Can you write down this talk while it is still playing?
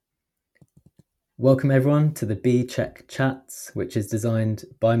Welcome everyone to the BCheque chats, which is designed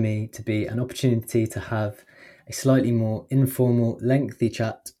by me to be an opportunity to have a slightly more informal, lengthy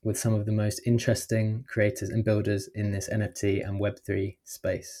chat with some of the most interesting creators and builders in this NFT and Web3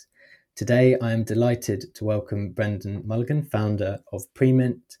 space. Today, I am delighted to welcome Brenden Mulligan, founder of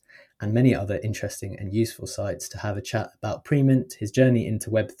Premint, and many other interesting and useful sites to have a chat about Premint, his journey into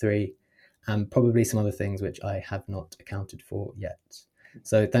Web3, and probably some other things which I have not accounted for yet.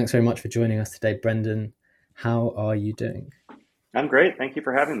 So thanks very much for joining us today, Brenden. How are you doing? I'm great. Thank you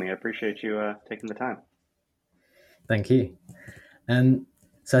for having me. I appreciate you taking the time. Thank you.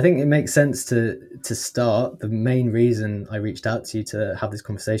 So I think it makes sense to start. The main reason I reached out to you to have this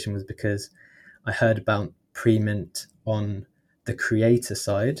conversation was because I heard about Premint on the creator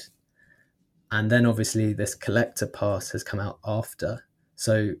side, and then obviously this collector pass has come out after.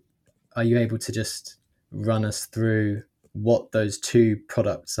 So are you able to just run us through what those two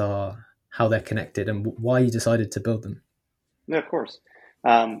products are, how they're connected, and why you decided to build them? No, of course.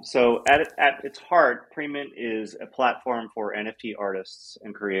 So at its heart, Premint is a platform for NFT artists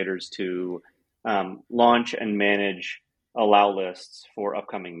and creators to launch and manage allow lists for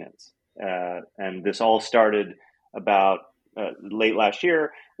upcoming mints. And this all started about late last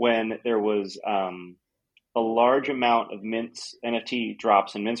year when there was a large amount of mints, NFT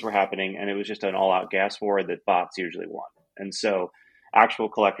drops and mints were happening, and it was just an all-out gas war that bots usually won. And so actual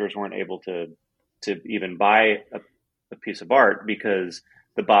collectors weren't able to even buy a piece of art because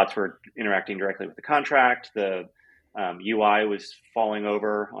the bots were interacting directly with the contract. The UI was falling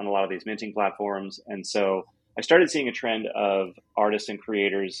over on a lot of these minting platforms. And so I started seeing a trend of artists and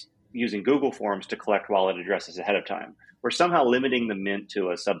creators using Google Forms to collect wallet addresses ahead of time. We're somehow limiting the mint to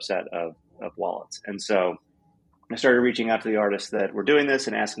a subset of wallets. And so I started reaching out to the artists that were doing this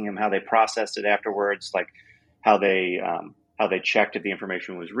and asking them how they processed it afterwards, like how they checked if the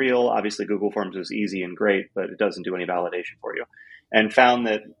information was real. Obviously, Google Forms is easy and great, but it doesn't do any validation for you. And found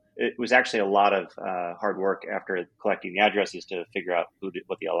that it was actually a lot of hard work after collecting the addresses to figure out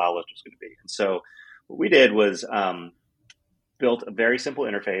what the allow list was going to be. And so what we did was built a very simple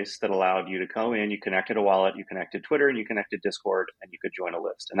interface that allowed you to go in, you connected a wallet, you connected Twitter, and you connected Discord, and you could join a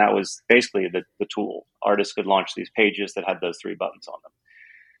list. And that was basically the tool. Artists could launch these pages that had those three buttons on them.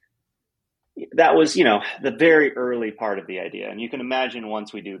 That was, the very early part of the idea. And you can imagine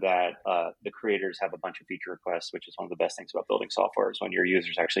once we do that, the creators have a bunch of feature requests, which is one of the best things about building software is when your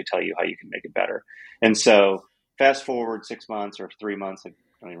users actually tell you how you can make it better. And so fast forward 6 months or 3 months, I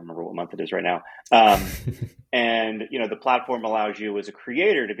don't even remember what month it is right now. And, the platform allows you as a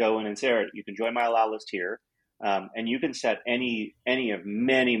creator to go in and say, all right, you can join my allow list here. And you can set any of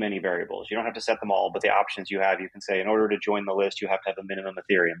many, many variables. You don't have to set them all, but the options you have, you can say, in order to join the list, you have to have a minimum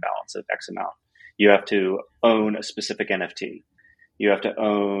Ethereum balance of X amount. You have to own a specific NFT. You have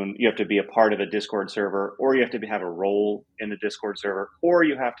to be a part of a Discord server, or you have to have a role in the Discord server, or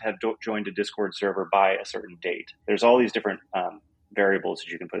you have to have joined a Discord server by a certain date. There's all these different variables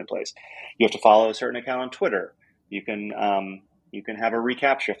that you can put in place. You have to follow a certain account on Twitter. You can have a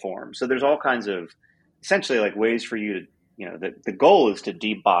reCAPTCHA form. So there's all kinds of essentially like ways for you to, the goal is to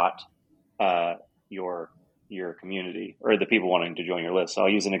debot your community or the people wanting to join your list. So I'll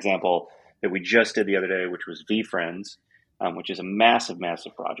use an example that we just did the other day, which was VFriends, which is a massive,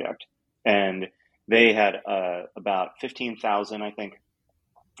 massive project. And they had about 15,000, I think,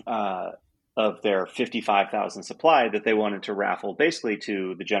 of their 55,000 supply that they wanted to raffle basically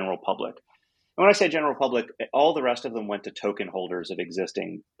to the general public. And when I say general public, all the rest of them went to token holders of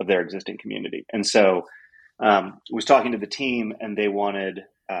their existing community. And so I was talking to the team, and they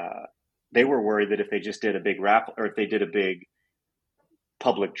were worried that if they just did a big raffle or if they did a big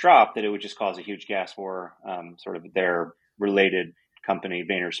public drop, that it would just cause a huge gas war. Sort of their related company,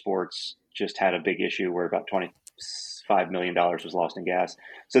 Vayner Sports, just had a big issue where about $25 million was lost in gas.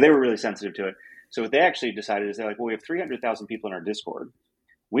 So they were really sensitive to it. So what they actually decided is they're like, well, we have 300,000 people in our Discord.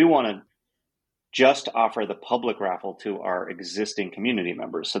 We want to just offer the public raffle to our existing community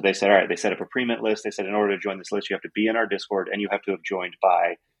members. So they said, all right, they set up a Premint list. They said, in order to join this list, you have to be in our Discord and you have to have joined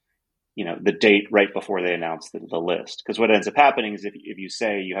by, the date right before they announce the list. Because what ends up happening is if you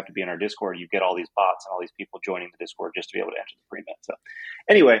say you have to be in our Discord, you get all these bots and all these people joining the Discord just to be able to enter the Premint. So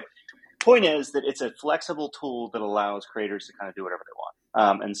anyway, point is that it's a flexible tool that allows creators to kind of do whatever they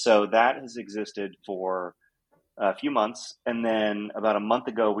want. And so that has existed for a few months. And then about a month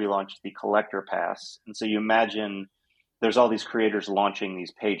ago, we launched the Collector Pass. And so you imagine there's all these creators launching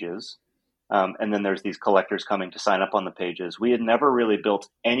these pages. And then there's these collectors coming to sign up on the pages. We had never really built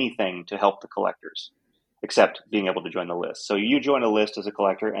anything to help the collectors except being able to join the list. So you join a list as a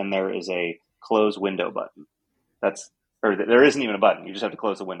collector and there is a close window button. That's or there isn't even a button. You just have to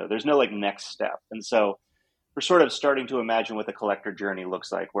close the window. There's no like next step. And so we're sort of starting to imagine what the collector journey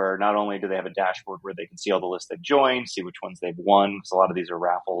looks like, where not only do they have a dashboard where they can see all the lists they've joined, see which ones they've won, because a lot of these are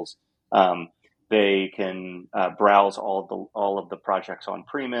raffles. They can browse all of the projects on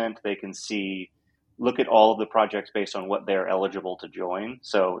Premint. They can look at all of the projects based on what they're eligible to join.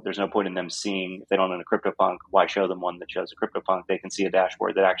 So there's no point in them seeing, if they don't own a CryptoPunk, why show them one that shows a CryptoPunk? They can see a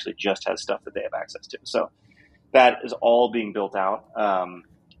dashboard that actually just has stuff that they have access to. So that is all being built out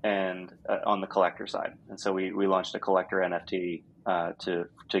and on the collector side. And so we launched a collector NFT to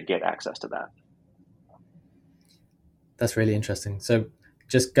get access to that. That's really interesting. So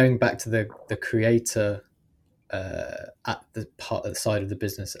just going back to the creator at the part of the side of the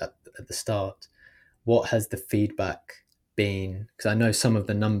business at the start, what has the feedback been? Because I know some of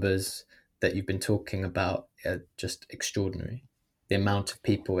the numbers that you've been talking about are just extraordinary. The amount of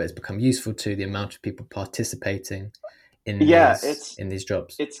people it's become useful to, the amount of people participating in these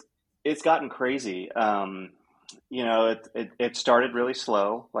jobs. It's gotten crazy. It started really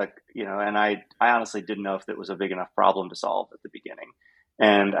slow, and I honestly didn't know if it was a big enough problem to solve at the beginning.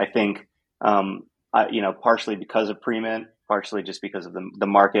 And I think, partially because of Premint, partially just because of the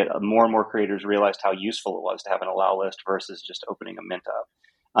market, more and more creators realized how useful it was to have an allow list versus just opening a mint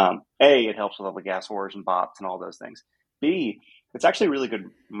up. A, it helps with all the gas wars and bots and all those things. B, it's actually really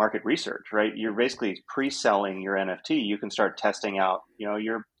good market research, right? You're basically pre-selling your NFT. You can start testing out,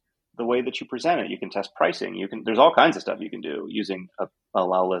 the way that you present it. You can test pricing. There's all kinds of stuff you can do using a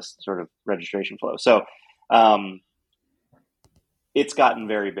allow list sort of registration flow. So, it's gotten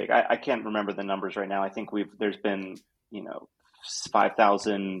very big. I can't remember the numbers right now. I think there's been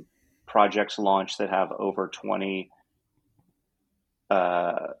 5,000 projects launched that have over 20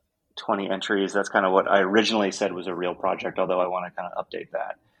 entries. That's kind of what I originally said was a real project, although I want to kind of update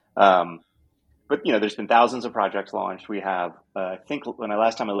that. But there's been thousands of projects launched. We have, I think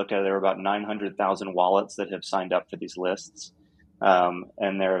last time I looked at it, there were about 900,000 wallets that have signed up for these lists. And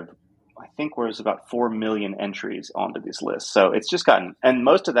I think there's about 4 million entries onto these lists. So it's just gotten, and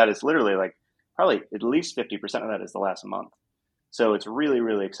most of that is literally probably at least 50% of that is the last month. So it's really,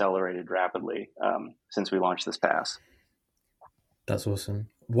 really accelerated rapidly since we launched this pass. That's awesome.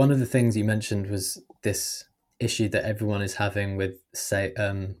 One of the things you mentioned was this issue that everyone is having with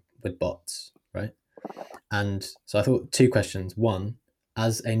bots, right? And so I thought 2 questions. One,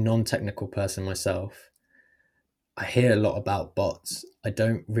 as a non-technical person myself, I hear a lot about bots. I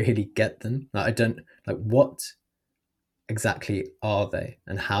don't really get them. What exactly are they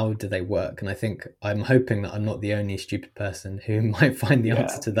and how do they work? And I think I'm hoping that I'm not the only stupid person who might find the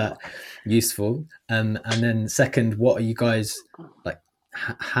answer to that useful. And then second, what are you guys like?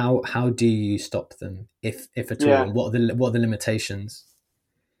 How do you stop them, if at all? And what are the limitations?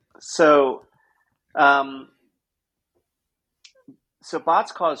 So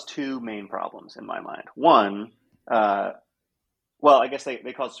bots cause 2 main problems in my mind. One, I guess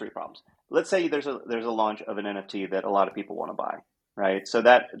they cause 3 problems. Let's say there's a launch of an NFT that a lot of people want to buy, right? So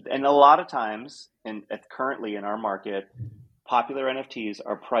and a lot of times, currently in our market, popular NFTs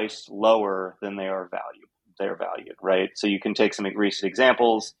are priced lower than they are valued. They're valued, right? So you can take some recent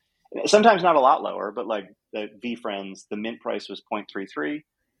examples. Sometimes not a lot lower, but like the VFriends, the mint price was 0.33.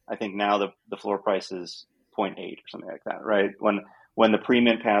 I think now the floor price is 0.8 or something like that, right? When the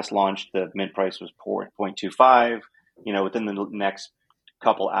pre-mint pass launched, the mint price was 0.25. Within the next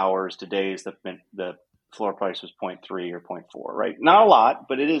couple hours to days, the floor price was 0.3 or 0.4, right? Not a lot,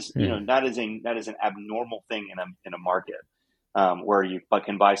 but it is, that is an abnormal thing in a market where you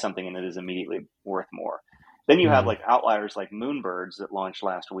can buy something and it is immediately worth more. Then you have like outliers like Moonbirds that launched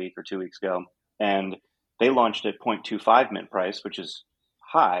last week or 2 weeks ago, and they launched at 0.25 mint price, which is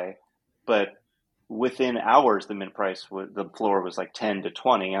high, but within hours, the mint price the floor was like 10 to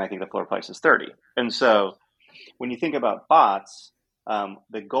 20, and I think the floor price is 30. And so when you think about bots,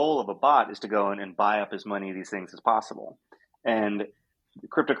 the goal of a bot is to go in and buy up as many of these things as possible. And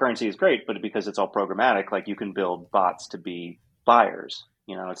cryptocurrency is great, but because it's all programmatic, like you can build bots to be buyers.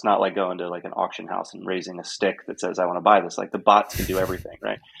 It's not like going to like an auction house and raising a stick that says, I want to buy this. Like the bots can do everything,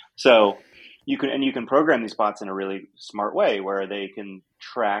 right? So you can program these bots in a really smart way where they can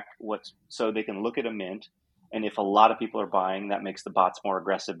track so they can look at a mint. And if a lot of people are buying, that makes the bots more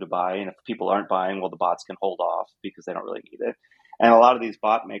aggressive to buy. And if people aren't buying, well, the bots can hold off because they don't really need it. And a lot of these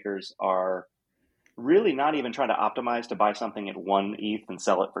bot makers are really not even trying to optimize to buy something at 1 ETH and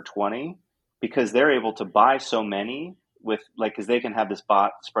sell it for 20, because they're able to buy so many because they can have this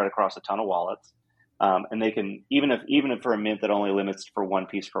bot spread across a ton of wallets. And they can, even if for a mint that only limits for 1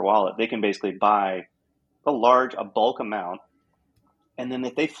 piece per wallet, they can basically buy a bulk amount. And then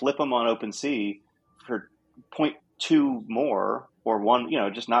if they flip them on OpenSea for two more or one,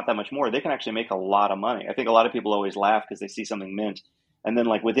 just not that much more, they can actually make a lot of money. I think a lot of people always laugh because they see something mint, and then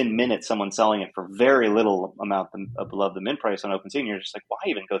like within minutes, someone's selling it for very little amount above the mint price on OpenSea, and you're just like, why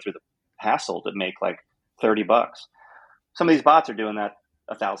even go through the hassle to make like $30? Some of these bots are doing that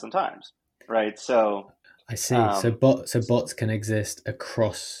 1,000 times, right? So I see. So bots can exist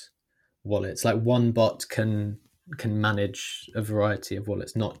across wallets. Like one bot can manage a variety of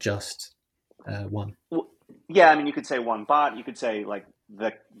wallets, not just one. yeah, I mean, you could say one bot. You could say like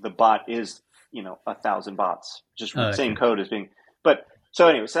the bot is 1,000 bots, just same Okay. code as being. But so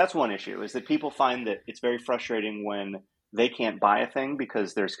anyway, so that's one issue, is that people find that it's very frustrating when they can't buy a thing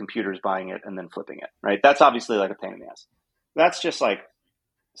because there's computers buying it and then flipping it, right? That's obviously like a pain in the ass. That's just like,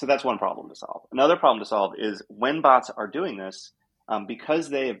 so that's one problem to solve. Another problem to solve is when bots are doing this, because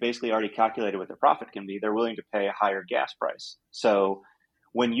they have basically already calculated what their profit can be, they're willing to pay a higher gas price. So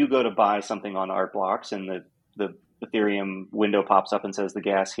when you go to buy something on Art Blocks and the Ethereum window pops up and says the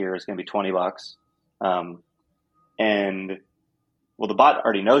gas here is going to be $20, and well, the bot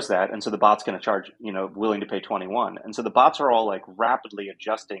already knows that, and so the bot's going to charge, willing to pay 21, and so the bots are all like rapidly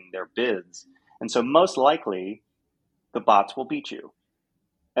adjusting their bids, and so most likely the bots will beat you.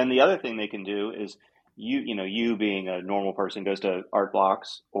 And the other thing they can do is you being a normal person goes to Art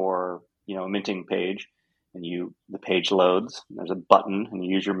Blocks or a minting page, and the page loads. And there's a button, and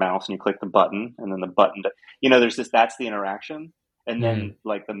you use your mouse and you click the button, and then the button. There's this. That's the interaction, and then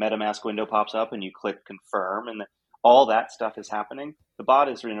like the MetaMask window pops up, and you click confirm, and all that stuff is happening. The bot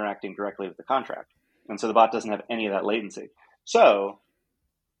is interacting directly with the contract, and so the bot doesn't have any of that latency. So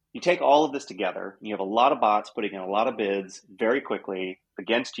you take all of this together, and you have a lot of bots putting in a lot of bids very quickly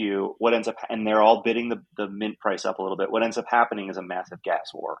against you. What ends up, and they're all bidding the mint price up a little bit. What ends up happening is a massive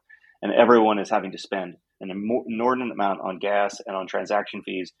gas war, and everyone is having to spend an inordinate amount on gas and on transaction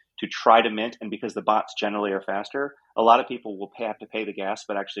fees to try to mint. And because the bots generally are faster, a lot of people will have to pay the gas,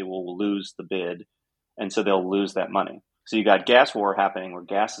 but actually will lose the bid, and so they'll lose that money. So you got gas war happening where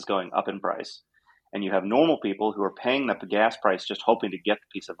gas is going up in price. And you have normal people who are paying the gas price just hoping to get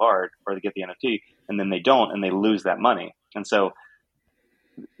the piece of art or to get the NFT, and then they don't, and they lose that money. And so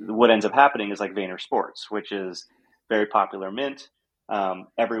what ends up happening is like Vayner Sports, which is very popular mint.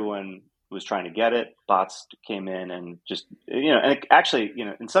 Everyone was trying to get it. Bots came in and just, and actually,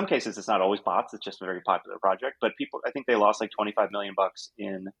 in some cases, it's not always bots. It's just a very popular project. But people, I think they lost like 25 million bucks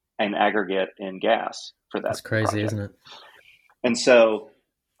in an aggregate in gas for that. That's crazy, project. Isn't it? And so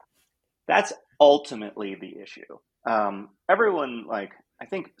that's ultimately the issue. Everyone, I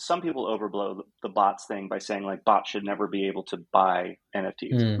think some people overblow the bots thing by saying like bots should never be able to buy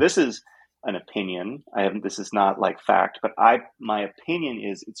NFTs. This is an opinion. This is not like fact, but my opinion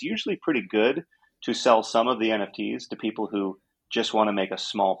is it's usually pretty good to sell some of the NFTs to people who just want to make a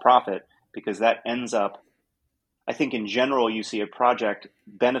small profit, because that ends up, I think in general, you see a project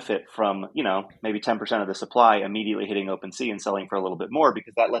benefit from, maybe 10% of the supply immediately hitting OpenSea and selling for a little bit more,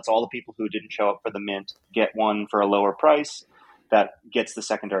 because that lets all the people who didn't show up for the mint get one for a lower price. That gets the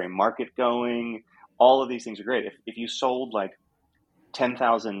secondary market going. All of these things are great. If you sold like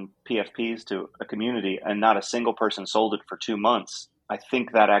 10,000 PFPs to a community and not a single person sold it for 2 months, I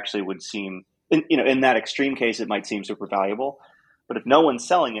think that actually would seem, in that extreme case, it might seem super valuable. But if no one's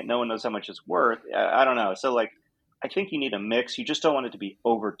selling it, no one knows how much it's worth. I don't know. So I think you need a mix. You just don't want it to be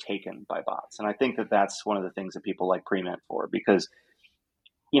overtaken by bots. And I think that that's one of the things that people like Premint for, because,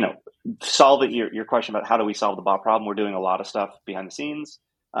 solve it. Your question about how do we solve the bot problem? We're doing a lot of stuff behind the scenes.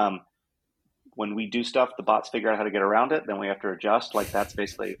 When we do stuff, the bots figure out how to get around it. Then we have to adjust. Like that's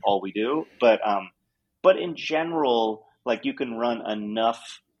basically all we do. But in general, like you can run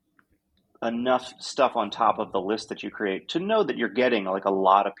enough stuff on top of the list that you create to know that you're getting like a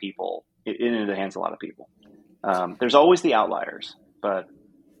lot of people into the hands of a lot of people. There's always the outliers, but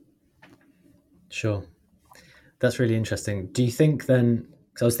sure, that's really interesting. Do you think then?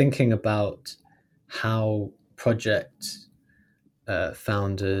 Because I was thinking about how project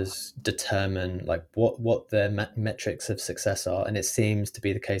founders determine like what their metrics of success are, and it seems to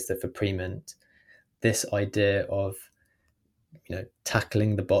be the case that for Premint, this idea of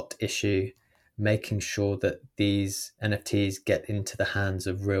tackling the bot issue, making sure that these NFTs get into the hands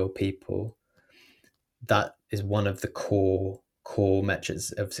of real people, that is one of the core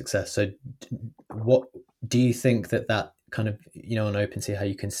metrics of success. So what do you think that kind of, on OpenSea, how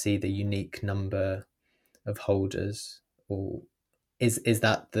you can see the unique number of holders, or is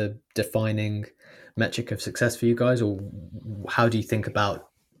that the defining metric of success for you guys, or how do you think about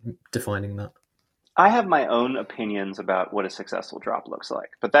defining that? I have my own opinions about what a successful drop looks like,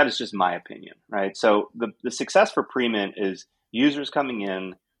 but that is just my opinion, right? So the success for Premint is users coming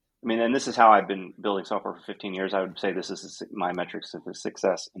in, I mean, and this is how I've been building software for 15 years. I would say this is my metrics of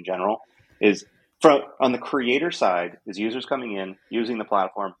success in general is from on the creator side is users coming in, using the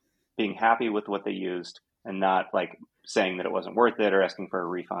platform, being happy with what they used and not like saying that it wasn't worth it or asking for a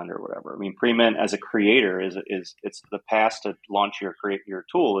refund or whatever. I mean, pre-mint as a creator is it's the pass to launch your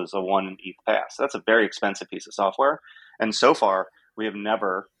tool is a 1 ETH pass. That's a very expensive piece of software. And so far we have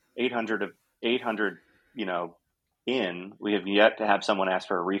never 800, we have yet to have someone ask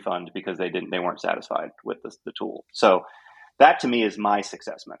for a refund because they weren't satisfied with the tool. So that to me is my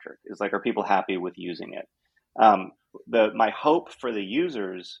success metric is like, are people happy with using it? My hope for the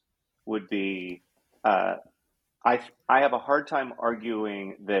users would be, I have a hard time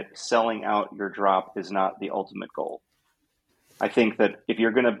arguing that selling out your drop is not the ultimate goal. I think that if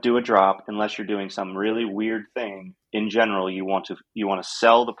you're going to do a drop, unless you're doing some really weird thing, in general, you want to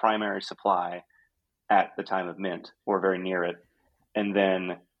sell the primary supply at the time of mint or very near it. And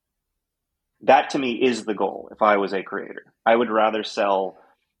then that to me is the goal. If I was a creator, I would rather sell,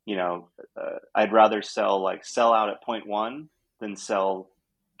 sell out at 0.1 than sell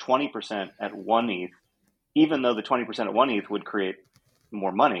 20% at 1 ETH, even though the 20% at 1 ETH would create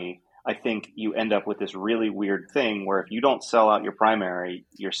more money. I think you end up with this really weird thing where if you don't sell out your primary,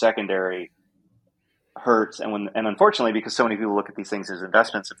 your secondary hurts. And unfortunately, because so many people look at these things as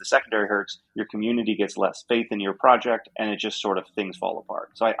investments, if the secondary hurts, your community gets less faith in your project and it just sort of things fall apart.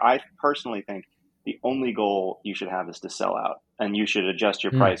 So I personally think the only goal you should have is to sell out, and you should adjust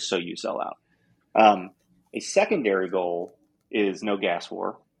your price so you sell out. A secondary goal is no gas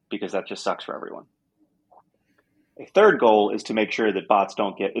war, because that just sucks for everyone. A third goal is to make sure that bots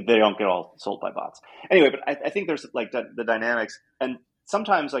don't get all sold by bots. Anyway, but I think there's like the dynamics, and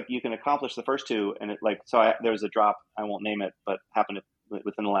sometimes like you can accomplish the first two, and there was a drop, I won't name it, but happened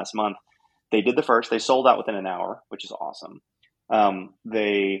within the last month. They did the first, they sold out within an hour, which is awesome.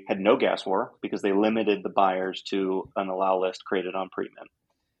 They had no gas war because they limited the buyers to an allow list created on pre-mint.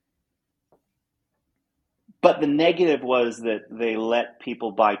 But the negative was that they let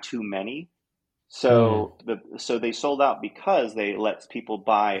people buy too many. So they sold out because they let people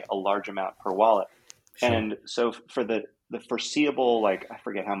buy a large amount per wallet. Sure. And so for the foreseeable, like I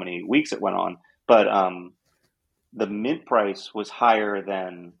forget how many weeks it went on, but the mint price was higher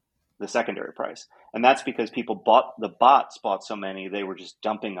than the secondary price. And that's because bots bought so many, they were just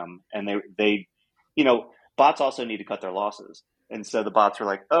dumping them. And they bots also need to cut their losses. And so the bots were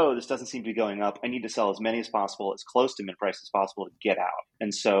like, oh, this doesn't seem to be going up. I need to sell as many as possible, as close to mint price as possible to get out.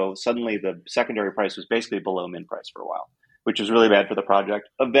 And so suddenly the secondary price was basically below mint price for a while, which was really bad for the project.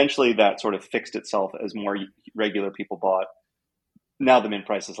 Eventually that sort of fixed itself as more regular people bought. Now the mint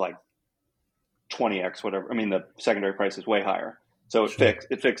price is like 20x, whatever. I mean, the secondary price is way higher. So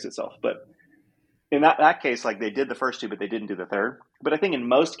it fixed itself. But in that case, like they did the first two, but they didn't do the third. But I think in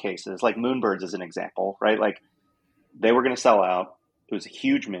most cases, like Moonbirds is an example, right? Like they were going to sell out. It was a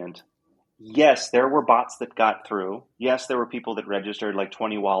huge mint. Yes, there were bots that got through. Yes, there were people that registered like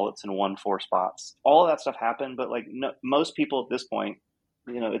 20 wallets and won 4 spots. All of that stuff happened, but like most people at this point,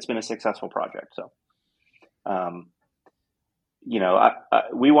 it's been a successful project. So,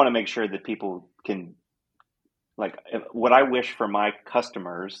 we want to make sure that people can, like, what I wish for my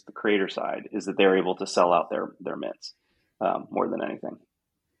customers, the creator side, is that they're able to sell out their mints more than anything.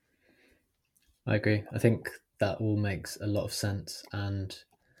 I agree. I think that all makes a lot of sense, and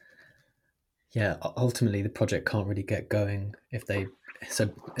yeah, ultimately the project can't really get going so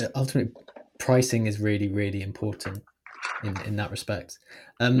ultimately pricing is really, really important in that respect.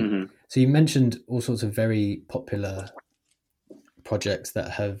 So you mentioned all sorts of very popular projects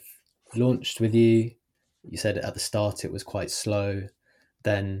that have launched with you. You said at the start it was quite slow,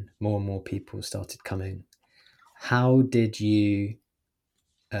 then more and more people started coming. How did you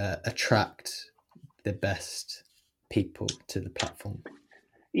attract the best people to the platform?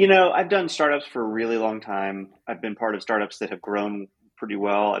 I've done startups for a really long time. I've been part of startups that have grown pretty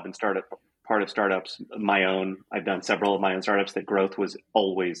well. I've been part of startups my own. I've done several of my own startups that growth was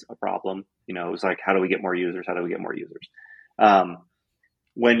always a problem. It was like, how do we get more users? How do we get more users?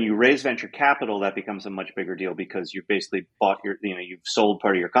 When you raise venture capital, that becomes a much bigger deal because you've basically you've sold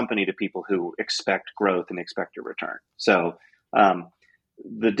part of your company to people who expect growth and expect a return. So,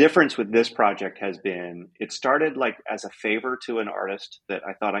 the difference with this project has been, it started like as a favor to an artist that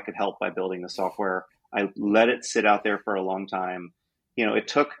I thought I could help by building the software. I let it sit out there for a long time.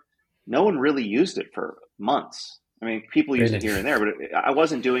 No one really used it for months. I mean, people use it here and there, but I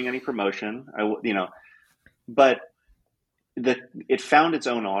wasn't doing any promotion. But it found its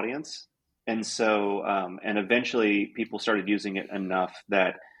own audience. And so, and eventually people started using it enough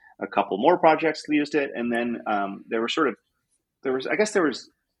that a couple more projects used it. And then there was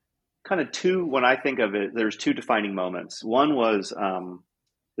kind of two, when I think of it, there's two defining moments. One was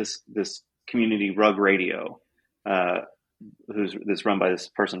this community Rug Radio, who's this run by this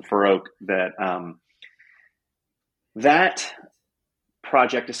person Farouk, that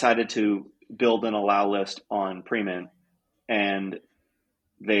project decided to build an allow list on Premint, and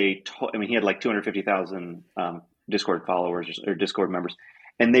he had like 250,000 Discord followers or Discord members,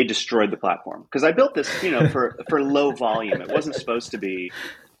 and they destroyed the platform because I built this, for low volume. It wasn't supposed to be.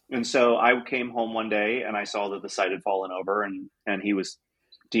 And so I came home one day and I saw that the site had fallen over, and he was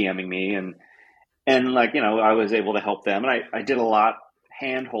DMing me, and I was able to help them, and I did a lot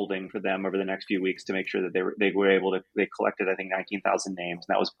hand holding for them over the next few weeks to make sure that they collected, I think, 19,000 names,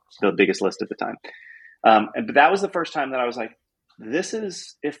 and that was the biggest list at the time. But that was the first time that I was like, this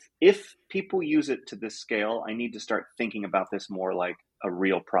is, if people use it to this scale, I need to start thinking about this more like a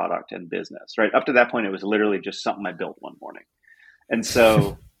real product and business, right? Up to that point, it was literally just something I built one morning. And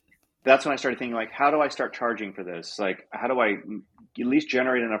so that's when I started thinking, like, how do I start charging for this? Like, how do I at least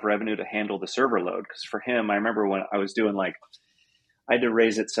generate enough revenue to handle the server load? Because for him, I remember when I was doing I had to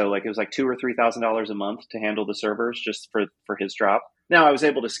raise it so it was like $2,000 or $3,000 a month to handle the servers just for his drop. Now I was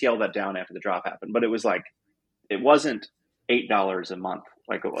able to scale that down after the drop happened, but it wasn't $8 a month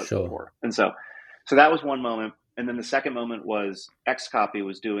like it was before. And so that was one moment. And then the second moment was Xcopy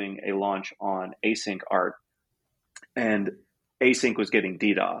was doing a launch on async art, and async was getting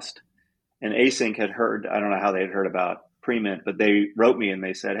DDoSed. And async had heard, I don't know how they had heard about Premint, but they wrote me and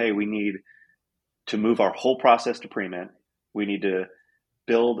they said, hey, we need to move our whole process to Premint. We need to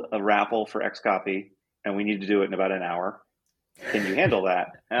build a RAPL for Xcopy, and we need to do it in about an hour. Can you handle that?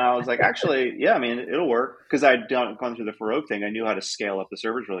 And I was like, actually, yeah, I mean, it'll work. Because I'd gone through the Farouk thing. I knew how to scale up the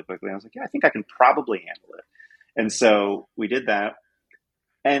servers really quickly. And I was like, yeah, I think I can probably handle it. And so we did that.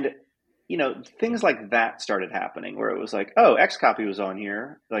 And, things like that started happening where it was like, oh, Xcopy was on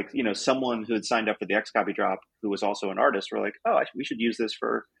here. Like, someone who had signed up for the Xcopy drop who was also an artist were like, oh, we should use this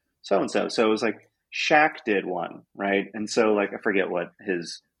for so-and-so. So it was like, Shaq did one, right? And so I forget what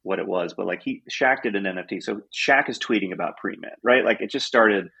it was, but Shaq did an NFT. So Shaq is tweeting about Premint, right? It just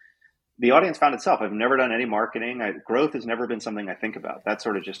started, the audience found itself. I've never done any marketing. Growth has never been something I think about. That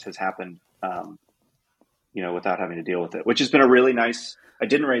sort of just has happened, without having to deal with it, which has been a really nice, I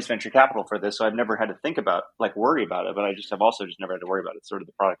didn't raise venture capital for this, so I've never had to think about, worry about it, but I've also just never had to worry about it. Sort of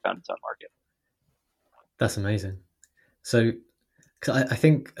the product found its own market. That's amazing. So, because I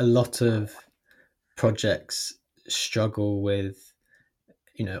think a lot of projects struggle with,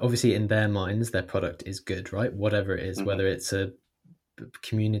 obviously in their minds, their product is good, right? Whatever it is, mm-hmm. Whether it's a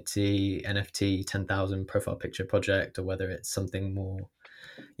community NFT 10,000 profile picture project, or whether it's something more,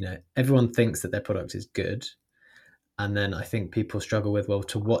 everyone thinks that their product is good. And then I think people struggle with, well,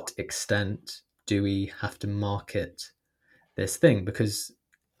 to what extent do we have to market this thing? Because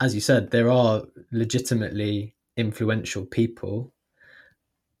as you said, there are legitimately influential people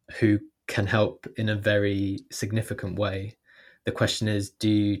who can help in a very significant way. The question is, do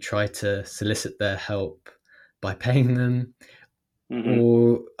you try to solicit their help by paying them? Mm-hmm.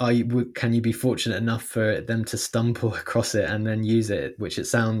 Or can you be fortunate enough for them to stumble across it and then use it, which it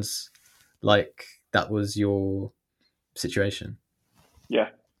sounds like that was your situation. Yeah.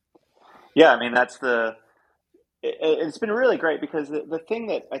 I mean, it's been really great because the thing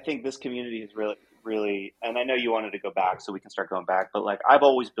that I think this community is really, and I know you wanted to go back so we can start going back, but I've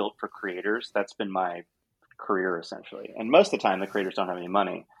always built for creators. That's been my career essentially. And most of the time the creators don't have any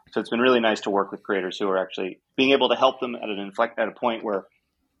money. So it's been really nice to work with creators who are actually being able to help them at a point where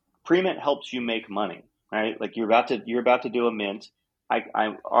Premint helps you make money, right? You're about to do a mint.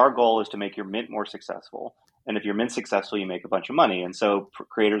 Our goal is to make your mint more successful. And if your mint's successful, you make a bunch of money. And so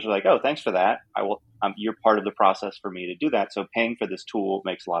creators are like, oh, thanks for that. You're part of the process for me to do that. So paying for this tool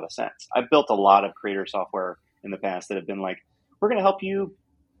makes a lot of sense. I've built a lot of creator software in the past that have been like, we're going to help you,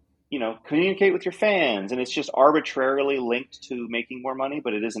 communicate with your fans. And it's just arbitrarily linked to making more money,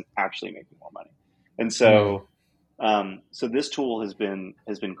 but it isn't actually making more money. And so, so this tool has been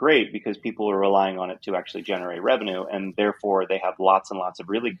great because people are relying on it to actually generate revenue. And therefore they have lots and lots of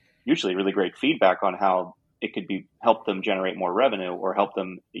usually really great feedback on how it could help them generate more revenue or help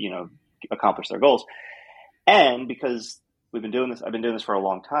them, accomplish their goals. And because I've been doing this for a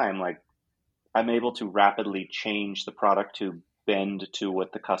long time, I'm able to rapidly change the product to bend to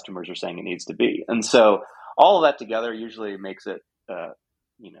what the customers are saying it needs to be. And so all of that together usually makes it,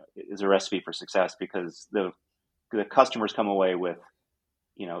 is a recipe for success because the customers come away with,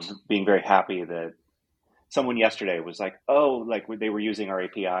 being very happy that someone yesterday was like, oh, they were using our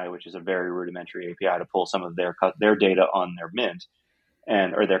API, which is a very rudimentary API to pull some of their data on their mint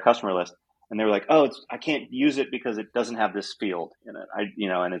or their customer list. And they were like, oh, I can't use it because it doesn't have this field in it.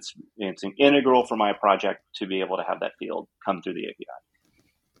 And it's integral for my project to be able to have that field come through the API.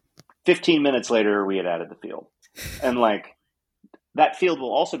 15 minutes later, we had added the field. And like, that field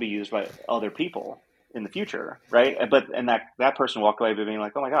will also be used by other people in the future, right? And that person walked away being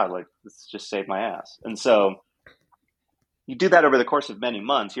like, oh my God, like this just saved my ass. And so you do that over the course of many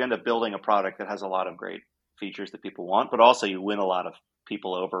months, you end up building a product that has a lot of great features that people want, but also you win a lot of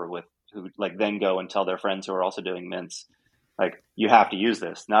people over with who like then go and tell their friends who are also doing mints, like, you have to use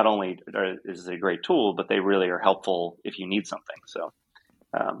this. Not only is it a great tool, but they really are helpful if you need something. So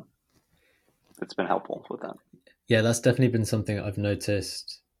it's been helpful with that. Yeah, that's definitely been something I've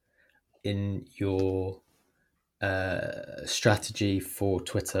noticed in your strategy for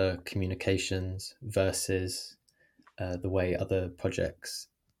Twitter communications versus the way other projects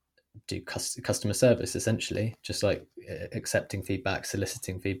do customer service, essentially, just like accepting feedback,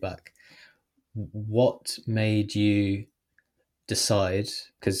 soliciting feedback. What made you decide,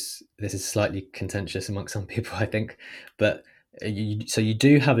 because this is slightly contentious amongst some people, I think, but so you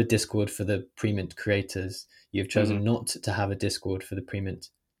do have a Discord for the pre-mint creators. You've chosen not to have a Discord for the pre-mint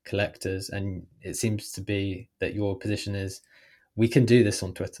collectors, and it seems to be that your position is, we can do this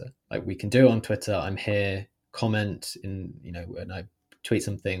on Twitter. Like, we can do it on Twitter. I'm here, comment in, when I tweet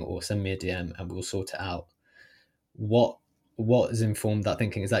something or send me a DM and we'll sort it out. What has informed that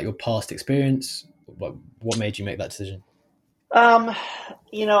thinking? Is that your past experience? What made you make that decision?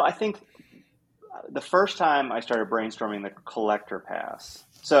 I think the first time I started brainstorming the collector pass.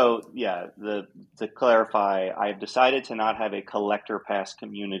 So yeah, to clarify, I've decided to not have a collector pass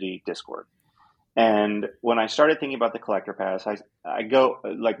community Discord. And when I started thinking about the collector pass, I go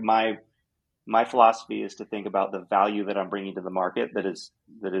like my philosophy is to think about the value that I'm bringing to the market that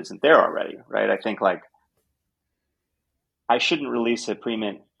isn't there already, right? I think like I shouldn't release a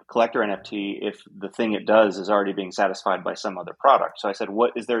pre-mint collector NFT if the thing it does is already being satisfied by some other product. So I said,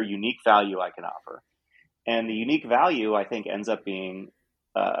 what is there a unique value I can offer? And the unique value, I think, ends up being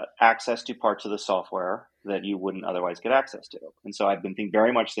access to parts of the software that you wouldn't otherwise get access to. And so I've been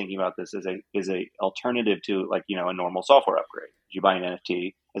very much thinking about this as a alternative to, like, a normal software upgrade. You buy an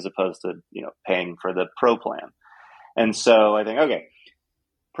NFT as opposed to paying for the pro plan. And so I think, okay,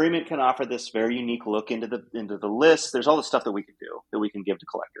 Premint can offer this very unique look into the list. There's all the stuff that we can do, that we can give to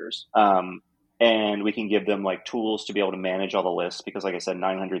collectors. And we can give them like tools to be able to manage all the lists, because like I said,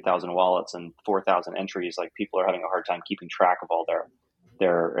 900,000 wallets and 4,000 entries, like people are having a hard time keeping track of all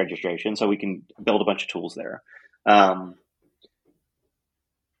their registration. So we can build a bunch of tools there. What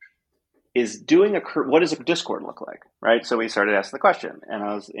does a Discord look like, right? So we started asking the question, and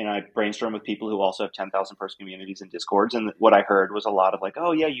I brainstormed with people who also have 10,000 person communities and Discords, and what I heard was a lot of like,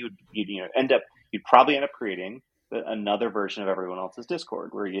 oh yeah, you'd probably end up creating another version of everyone else's Discord,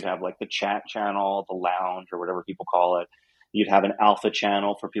 where you'd have like the chat channel, the lounge, or whatever people call it. You'd have an alpha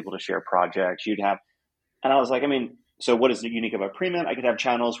channel for people to share projects. And I was like, so what is unique about Premint? I could have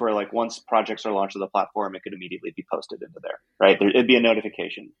channels where, like, once projects are launched on the platform, it could immediately be posted into there, right? It'd be a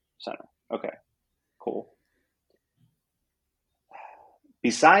notification center. Okay, cool.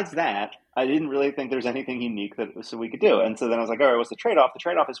 Besides that, I didn't really think there's anything unique that we could do. And so then I was like, all right, what's the trade-off? The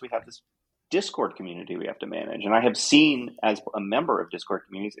trade-off is we have this Discord community we have to manage. And I have seen, as a member of Discord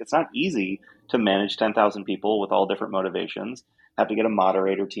communities, it's not easy to manage 10,000 people with all different motivations, have to get a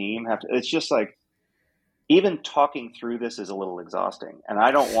moderator team, it's just like, even talking through this is a little exhausting. And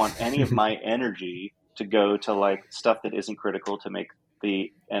I don't want any of my energy to go to like stuff that isn't critical to make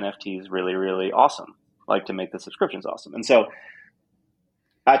the NFTs really, really awesome, like to make the subscriptions awesome. And so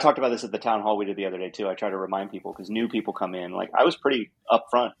I talked about this at the town hall we did the other day too. I try to remind people, because new people come in. Like, I was pretty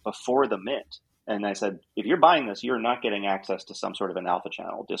upfront before the mint, and I said, if you're buying this, you're not getting access to some sort of an alpha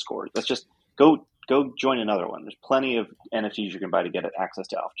channel Discord. Let's just go join another one. There's plenty of NFTs you can buy to get access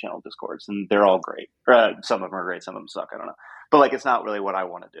to alpha channel Discords, and they're all great. Some of them are great, some of them suck. I don't know, but like, it's not really what I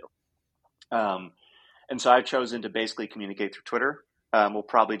want to do. And so I've chosen to basically communicate through Twitter. We'll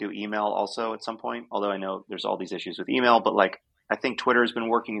probably do email also at some point, although I know there's all these issues with email, but like, I think Twitter has been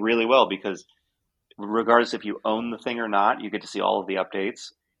working really well, because regardless if you own the thing or not, you get to see all of the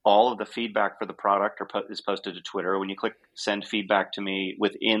updates. All of the feedback for the product is posted to Twitter. When you click send feedback to me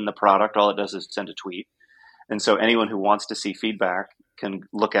within the product, all it does is send a tweet. And so anyone who wants to see feedback can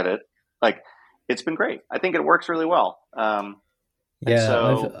look at it. Like, it's been great. I think it works really well. I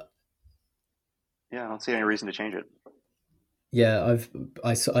don't see any reason to change it. Yeah,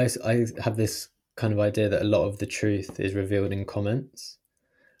 I have this kind of idea that a lot of the truth is revealed in comments.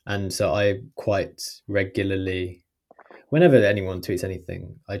 And so I quite regularly, whenever anyone tweets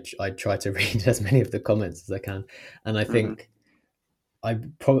anything, I try to read as many of the comments as I can. And I think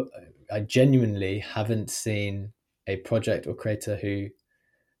I genuinely haven't seen a project or creator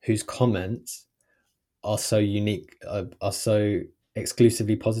whose comments are so unique, are so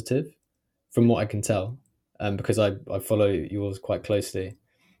exclusively positive, from what I can tell, because I follow yours quite closely,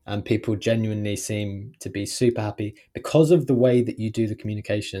 and people genuinely seem to be super happy because of the way that you do the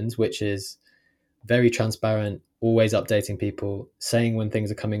communications, which is very transparent, always updating people, saying when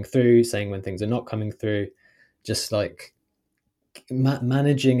things are coming through, saying when things are not coming through, just like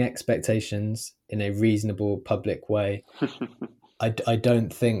managing expectations in a reasonable public way. I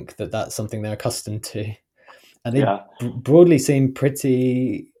don't think that that's something they're accustomed to, and they Yeah. broadly seem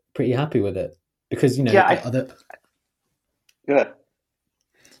pretty happy with it, because Yeah. other Good.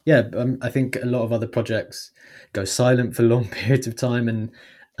 yeah, I think a lot of other projects go silent for long periods of time, and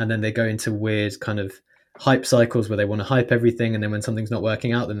then they go into weird kind of hype cycles where they want to hype everything, and then when something's not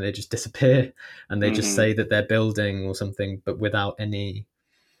working out, then they just disappear and they just Hmm. say that they're building or something, but without any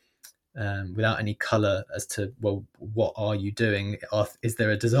color as to, well, what are you doing? Is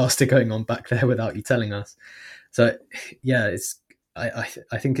there a disaster going on back there without you telling us? So yeah,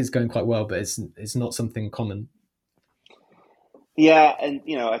 I think it's going quite well, but it's not something common. Yeah, and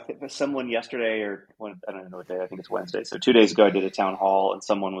I think someone yesterday or I don't know what day. I think it's Wednesday. So 2 days ago, I did a town hall, and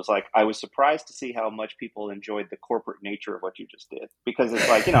someone was like, "I was surprised to see how much people enjoyed the corporate nature of what you just did." Because it's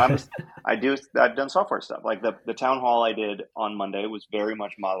like, I've done software stuff. Like the town hall I did on Monday was very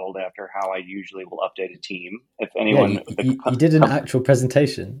much modeled after how I usually will update a team. If Yeah, anyone, you did an actual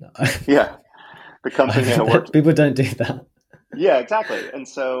presentation. yeah, the company I worked. People don't do that. Yeah, exactly. And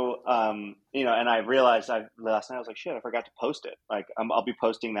so, and I realized last night I was like, shit, I forgot to post it. Like, I'll be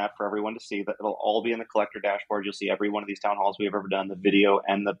posting that for everyone to see. That it'll all be in the collector dashboard. You'll see every one of these town halls we've ever done, the video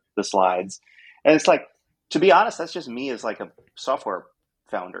and the slides. And it's like, to be honest, that's just me as like a software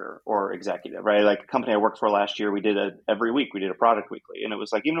founder or executive, right? Like a company I worked for last year, we did every week, we did a product weekly, and it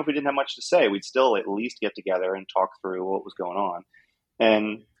was like, even if we didn't have much to say, we'd still at least get together and talk through what was going on.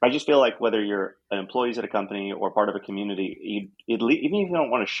 And I just feel like whether you're an employee at a company or part of a community, even if you don't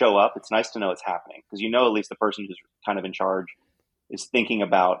want to show up, it's nice to know it's happening, because at least the person who's kind of in charge is thinking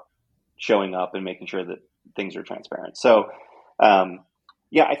about showing up and making sure that things are transparent. So,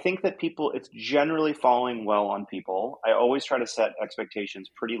 yeah, I think that it's generally falling well on people. I always try to set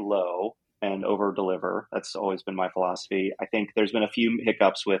expectations pretty low and over deliver. That's always been my philosophy. I think there's been a few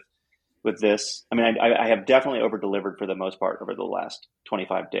hiccups with this. I mean, I have definitely over delivered for the most part over the last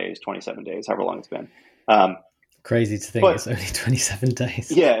 25 days, 27 days, however long it's been. Crazy to think But it's only 27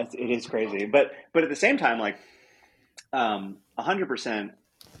 days. yeah, it is crazy. But at the same time, like 100%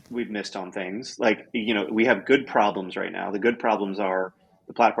 we've missed on things. Like, we have good problems right now. The good problems are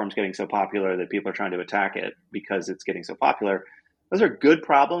the platform's getting so popular that people are trying to attack it because it's getting so popular. Those are good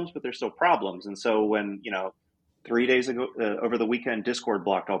problems, but they're still problems. And so when, 3 days ago, over the weekend, Discord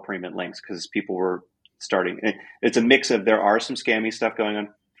blocked all pre-mint links because people were starting. It's a mix of, there are some scammy stuff going on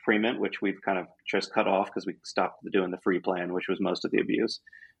pre-mint, which we've kind of just cut off because we stopped doing the free plan, which was most of the abuse.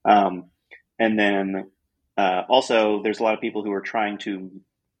 And then also, there's a lot of people who are trying to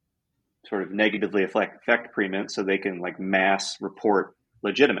sort of negatively affect pre-mint so they can like mass report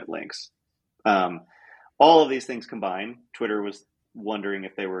legitimate links. All of these things combined, Twitter was wondering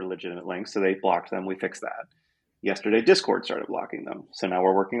if they were legitimate links, so they blocked them. We fixed that. Yesterday, Discord started blocking them. So now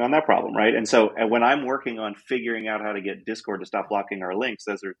we're working on that problem, right? And so when I'm working on figuring out how to get Discord to stop blocking our links,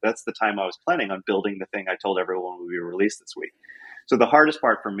 that's the time I was planning on building the thing I told everyone would be released this week. So the hardest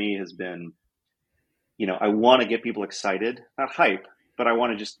part for me has been, I want to get people excited, not hype, but I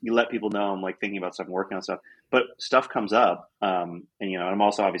want to just let people know I'm like thinking about stuff and working on stuff. But stuff comes up, and I'm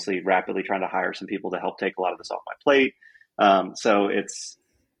also obviously rapidly trying to hire some people to help take a lot of this off my plate. So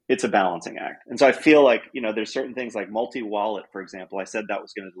it's a balancing act. And so I feel like, there's certain things like multi-wallet, for example. I said that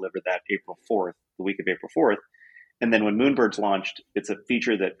was going to deliver that April 4th, the week of April 4th. And then when Moonbirds launched, it's a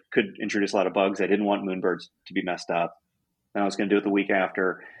feature that could introduce a lot of bugs. I didn't want Moonbirds to be messed up. And I was going to do it the week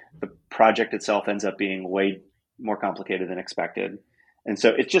after. The project itself ends up being way more complicated than expected. And so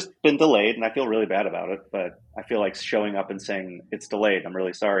it's just been delayed, and I feel really bad about it. But I feel like showing up and saying it's delayed, I'm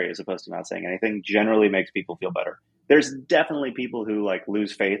really sorry, as opposed to not saying anything, generally makes people feel better. There's definitely people who like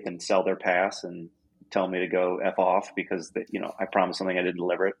lose faith and sell their pass and tell me to go F off because I promised something, I didn't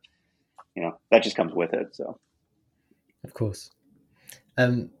deliver it. That just comes with it. So, Of course.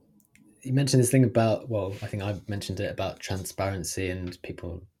 You mentioned this thing about, well, I think I mentioned it about transparency and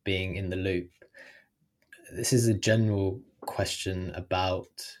people being in the loop. This is a general question about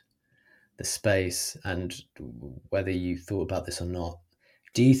the space and whether you thought about this or not.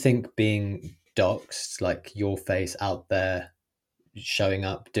 Do you think being doxed, like your face out there, showing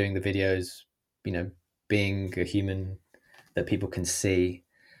up, doing the videos, being a human that people can see,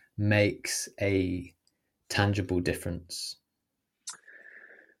 makes a tangible difference?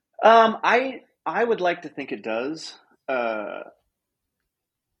 I would like to think it does. Uh,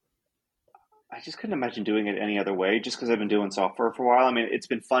 I just couldn't imagine doing it any other way. Just because I've been doing software for a while. I mean, it's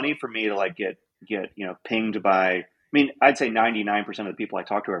been funny for me to like get pinged by. I mean, I'd say 99% of the people I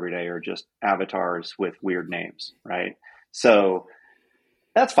talk to every day are just avatars with weird names, right? So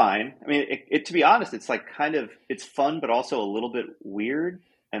that's fine. I mean, to be honest, it's like kind of it's fun, but also a little bit weird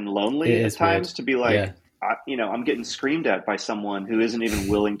and It lonely at is weird. times to be like, Yeah. I'm getting screamed at by someone who isn't even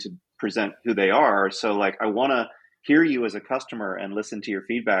willing to present who they are. So like, I want to hear you as a customer and listen to your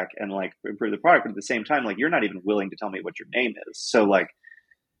feedback and like improve the product, but at the same time, like you're not even willing to tell me what your name is. So like,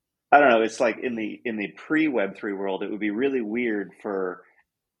 I don't know. It's like in the pre Web3 world, it would be really weird for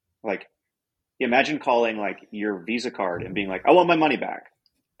like imagine calling like your Visa card and being like, I want my money back.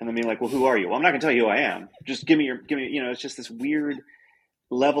 And then being like, well, who are you? Well, I'm not gonna tell you who I am. Just give me, it's just this weird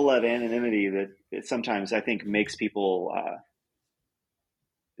level of anonymity that it sometimes I think makes people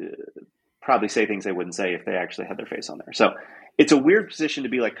probably say things they wouldn't say if they actually had their face on there. So it's a weird position to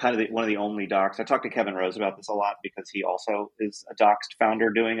be like kind of one of the only docs. I talked to Kevin Rose about this a lot because he also is a doxed founder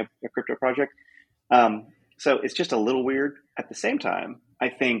doing a crypto project. So it's just a little weird. At the same time, I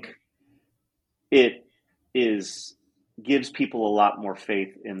think it is gives people a lot more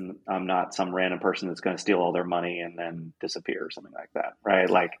faith in I'm not some random person that's going to steal all their money and then disappear or something like that, right?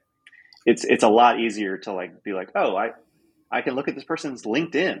 Like it's a lot easier to like be like, oh, I can look at this person's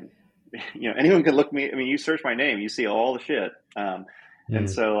LinkedIn. Anyone can look me. I mean, you search my name, you see all the shit. And Mm.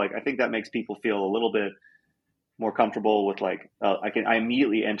 so like I think that makes people feel a little bit more comfortable with like I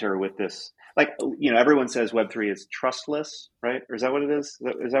immediately enter with this like everyone says Web3 is trustless, right? Or is that what it is?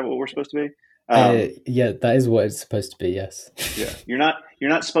 Is that what we're supposed to be? Yeah, that is what it's supposed to be. Yes. Yeah, you're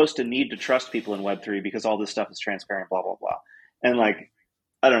not supposed to need to trust people in Web3 because all this stuff is transparent, blah blah blah. And like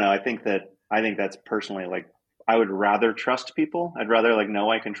I don't know, I think that's personally like I would rather trust people. I'd rather like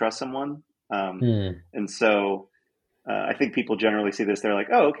know I can trust someone. Um, Hmm. and so I think people generally see this. They're like,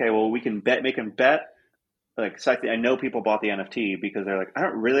 oh, okay, well we can make them bet. Like so I know people bought the NFT because they're like, I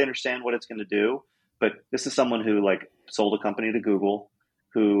don't really understand what it's going to do, but this is someone who like sold a company to Google,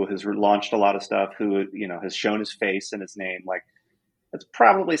 who has launched a lot of stuff, who has shown his face and his name. Like that's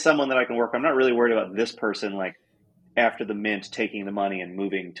probably someone that I can work. I'm not really worried about this person like after the mint taking the money and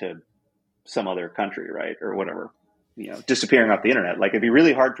moving to some other country, right, or whatever, disappearing off the internet. Like it'd be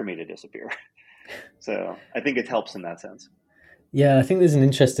really hard for me to disappear. So I think it helps in that sense. Yeah, I think there's an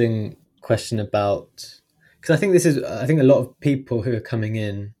interesting question about because I think a lot of people who are coming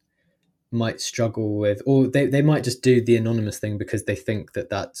in might struggle with, or they might just do the anonymous thing because they think that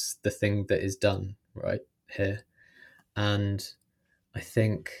that's the thing that is done right here. And I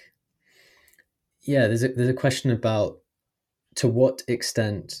think, yeah, there's a question about to what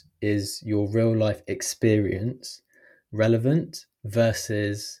extent is your real life experience relevant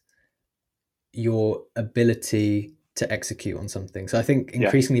versus your ability to execute on something. So I think Yeah,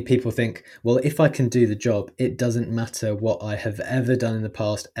 increasingly people think, well, if I can do the job, it doesn't matter what I have ever done in the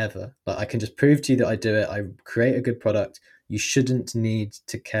past, ever. Like I can just prove to you that I do it. I create a good product. You shouldn't need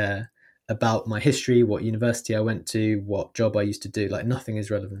to care about my history, what university I went to, what job I used to do. Like nothing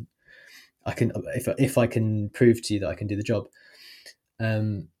is relevant. I can if I can prove to you that I can do the job.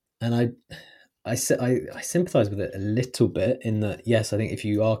 And I sympathize with it a little bit in that yes, I think if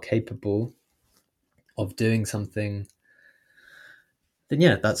you are capable of doing something, then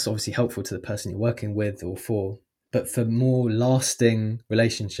yeah, that's obviously helpful to the person you're working with or for. But for more lasting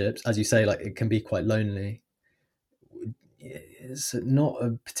relationships, as you say, like it can be quite lonely. It's not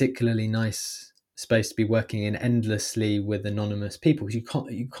a particularly nice space to be working in endlessly with anonymous people because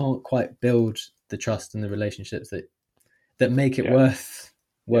you can't quite build the trust and the relationships that make it yeah, yeah,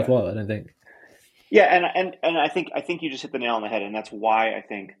 worthwhile. I don't think. yeah. And I think you just hit the nail on the head, and that's why I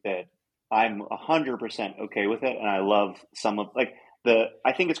think that I'm 100% okay with it, and I love some of like the.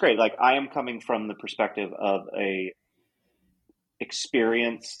 I think it's great. Like I am coming from the perspective of a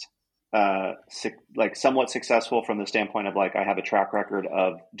experienced like somewhat successful from the standpoint of like I have a track record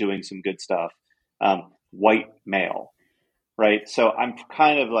of doing some good stuff. White male, right? So I'm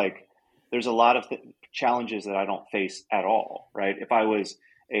kind of like there's a lot of challenges that I don't face at all, right? If I was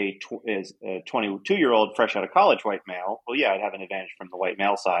as a 22-year-old fresh out of college white male, well, yeah, I'd have an advantage from the white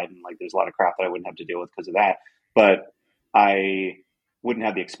male side, and like there's a lot of crap that I wouldn't have to deal with because of that. But I wouldn't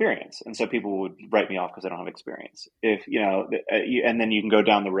have the experience, and so people would write me off because I don't have experience. If and then you can go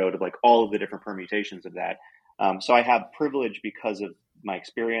down the road of like all of the different permutations of that. So I have privilege because of my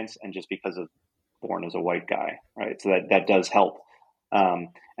experience and just because of born as a white guy, right? So that does help. And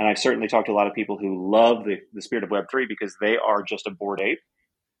I've certainly talked to a lot of people who love the spirit of Web3 because they are just a bored ape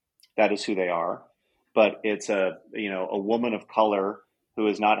that is who they are. But it's a woman of color who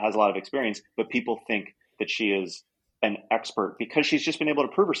has a lot of experience, but people think that she is an expert because she's just been able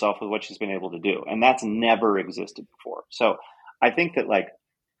to prove herself with what she's been able to do. And that's never existed before. So I think that like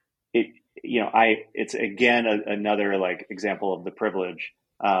it, it's again, another like example of the privilege,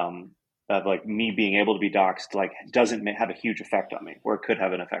 of like me being able to be doxxed, like doesn't have a huge effect on me, or it could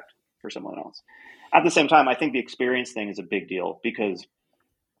have an effect for someone else. At the same time, I think the experience thing is a big deal because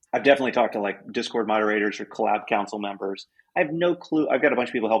I've definitely talked to like Discord moderators or collab council members. I have no clue. I've got a bunch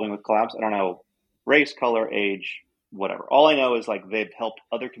of people helping with collabs. I don't know race, color, age, whatever. All I know is like they've helped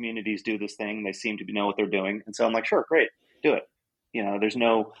other communities do this thing. They seem to know what they're doing, and so I'm like, sure, great, do it. There's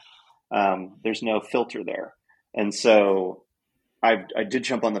no filter there, and so I did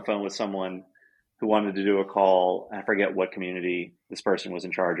jump on the phone with someone who wanted to do a call. I forget what community this person was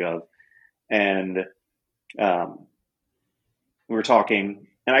in charge of, and we were talking,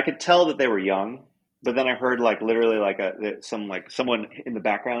 and I could tell that they were young. But then I heard like literally like someone in the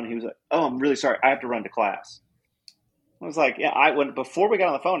background. He was like, "Oh, I'm really sorry. I have to run to class." I was like, "Yeah." Before we got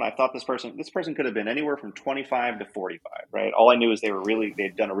on the phone, I thought this person could have been anywhere from 25 to 45, right? All I knew is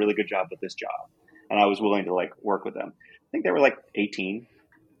they'd done a really good job with this job, and I was willing to like work with them. I think they were like 18,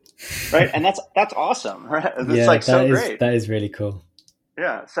 right? And that's awesome, right? It's like so great. That is really cool.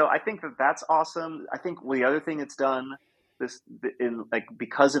 Yeah. So I think that's awesome. I think the other thing it's done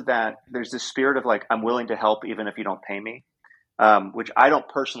because of that, there's this spirit of like, I'm willing to help even if you don't pay me, which I don't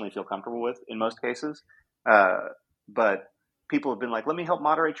personally feel comfortable with in most cases. But people have been like, let me help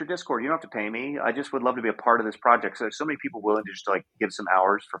moderate your Discord. You don't have to pay me. I just would love to be a part of this project. So there's so many people willing to just like give some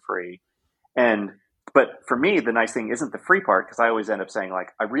hours for free. But for me, the nice thing isn't the free part, because I always end up saying like,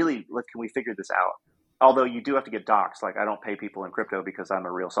 can we figure this out? Although you do have to get doxxed. Like I don't pay people in crypto because I'm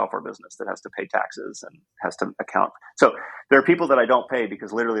a real software business that has to pay taxes and has to account. So there are people that I don't pay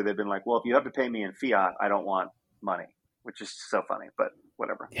because literally they've been like, well, if you have to pay me in fiat, I don't want money, which is so funny, but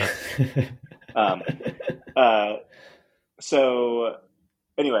whatever. So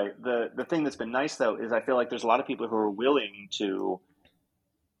anyway, the thing that's been nice though, is I feel like there's a lot of people who are willing to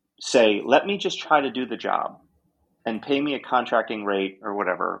say, let me just try to do the job and pay me a contracting rate or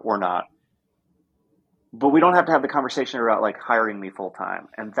whatever, or not. But we don't have to have the conversation about like hiring me full time.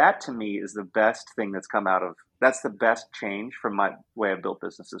 And that to me is the best thing that's the best change from my way I've built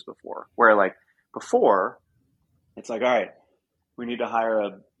businesses before, where like before it's like, all right, we need to hire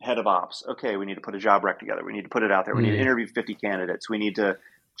a head of ops. Okay. We need to put a job rec together. We need to put it out there. We need to interview 50 candidates. We need to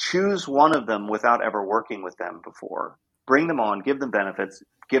choose one of them without ever working with them before, bring them on, give them benefits,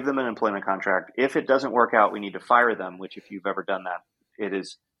 give them an employment contract. If it doesn't work out, we need to fire them, which if you've ever done that, it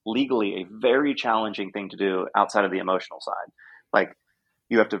is legally a very challenging thing to do outside of the emotional side. Like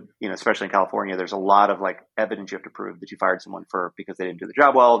you have to, especially in California, there's a lot of like evidence you have to prove that you fired someone because they didn't do the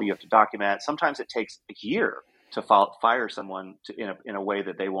job well. You have to document. Sometimes it takes a year to fire someone in a way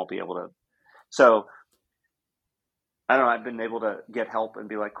that they won't be able to. So I don't know. I've been able to get help and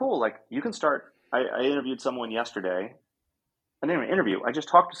be like, cool, like you can start. I interviewed someone yesterday. I didn't even interview. I just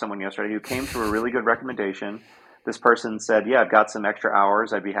talked to someone yesterday who came through a really good recommendation. This person said, yeah, I've got some extra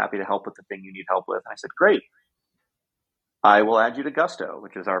hours. I'd be happy to help with the thing you need help with. And I said, great. I will add you to Gusto,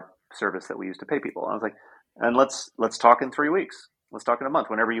 which is our service that we use to pay people. And I was like, and let's talk in 3 weeks. Let's talk in a month,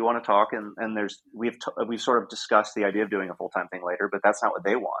 whenever you want to talk. And we've sort of discussed the idea of doing a full-time thing later, but that's not what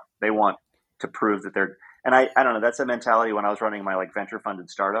they want. They want to prove that they're, and I don't know, that's a mentality when I was running my like venture funded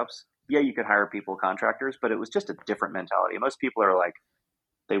startups. Yeah, you could hire people, contractors, but it was just a different mentality. Most people are like,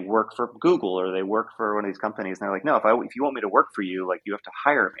 they work for Google or they work for one of these companies, and they're like, no, if you want me to work for you, like you have to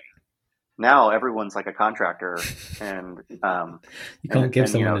hire me. Now everyone's like a contractor, and you can't give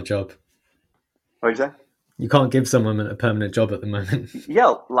someone a job. What did you say? You can't give someone a permanent job at the moment.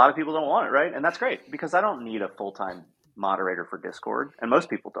 Yeah, a lot of people don't want it, right? And that's great, because I don't need a full-time moderator for Discord, and most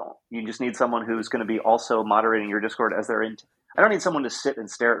people don't. You just need someone who's going to be also moderating your Discord as they're in. I don't need someone to sit and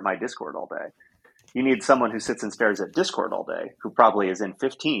stare at my Discord all day. You need someone who sits and stares at Discord all day, who probably is in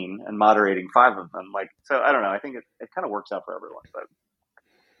 15 and moderating 5 of them. Like, so I don't know. I think it kind of works out for everyone. But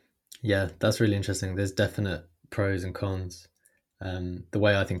yeah, that's really interesting. There's definite pros and cons. The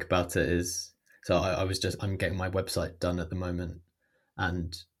way I think about it is, so I'm getting my website done at the moment,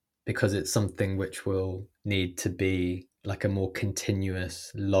 and because it's something which will need to be like a more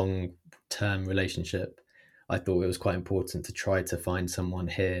continuous, long-term relationship, I thought it was quite important to try to find someone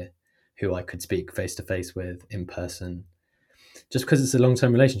here who I could speak face-to-face with in person, just because it's a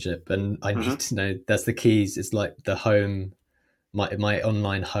long-term relationship. And I need to know, that's the keys. It's like the home, my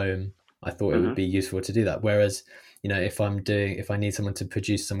online home. I thought it would be useful to do that. Whereas, if I need someone to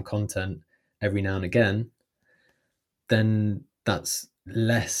produce some content every now and again, then that's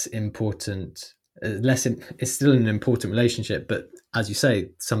less important. It's still an important relationship, but as you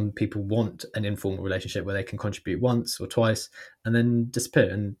say, some people want an informal relationship where they can contribute once or twice and then disappear,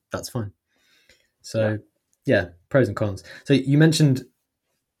 and that's fine. Yeah. So, yeah, pros and cons. So you mentioned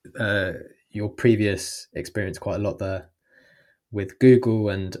your previous experience quite a lot there with Google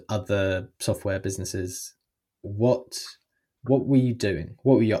and other software businesses. What were you doing?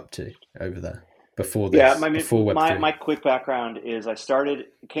 What were you up to over there before Yeah, this? Before Web three? my quick background is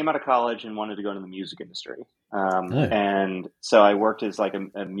came out of college and wanted to go into the music industry. Oh, And so I worked as like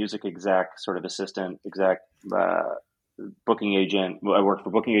a music exec, sort of assistant exec, uh, booking agent. I worked for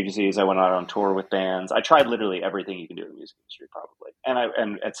booking agencies. I went out on tour with bands. I tried literally everything you can do in the music industry, probably,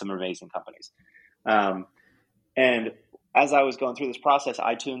 and at some amazing companies. Um, and as I was going through this process,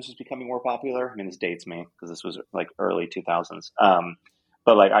 iTunes was becoming more popular. I mean, this dates me because this was like early 2000s.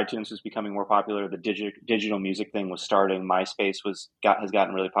 But like iTunes was becoming more popular. The digital music thing was starting. MySpace has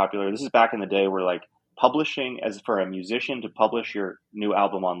gotten really popular. This is back in the day where like publishing, as for a musician to publish your new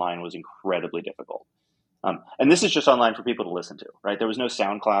album online, was incredibly difficult. And this is just online for people to listen to, right? There was no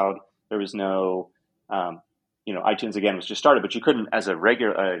SoundCloud. There was no, iTunes again was just started, but you couldn't, as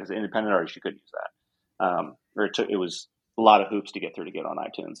as an independent artist, you couldn't use that. It was a lot of hoops to get through to get on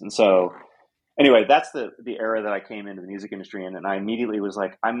iTunes. And so anyway, that's the era that I came into the music industry in. And I immediately was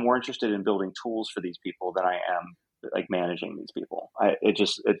like, I'm more interested in building tools for these people than I am like managing these people.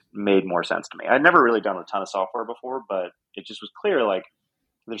 It made more sense to me. I'd never really done a ton of software before, but it just was clear, like,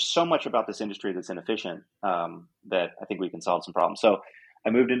 there's so much about this industry that's inefficient, that I think we can solve some problems. So I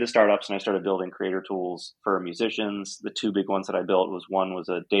moved into startups and I started building creator tools for musicians. The two big ones that I built was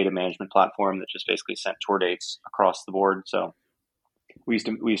a data management platform that just basically sent tour dates across the board. So we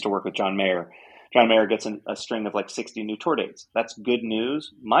used to work with John Mayer. John Mayer gets a string of like 60 new tour dates. That's good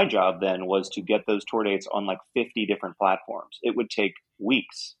news. My job then was to get those tour dates on like 50 different platforms. It would take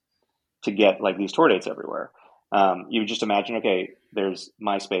weeks to get like these tour dates everywhere. You would just imagine, okay, there's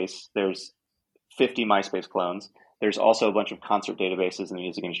MySpace, there's 50 MySpace clones. There's also a bunch of concert databases in the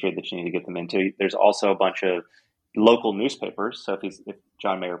music industry that you need to get them into. There's also a bunch of local newspapers. So if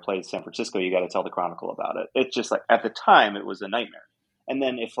John Mayer plays San Francisco, you got to tell the Chronicle about it. It's just like at the time it was a nightmare. And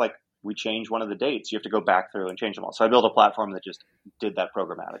then if like we change one of the dates, you have to go back through and change them all. So I built a platform that just did that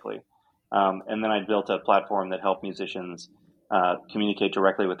programmatically. And then I built a platform that helped musicians communicate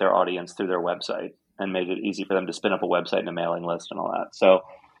directly with their audience through their website and made it easy for them to spin up a website and a mailing list and all that. So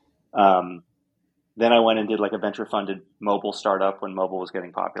then I went and did like a venture funded mobile startup when mobile was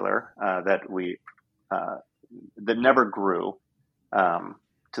getting popular, that never grew,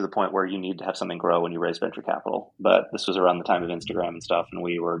 to the point where you need to have something grow when you raise venture capital. But this was around the time of Instagram and stuff, and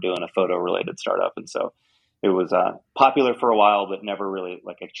we were doing a photo related startup. And so it was popular for a while, but never really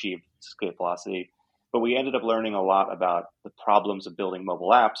like achieved scale velocity. But we ended up learning a lot about the problems of building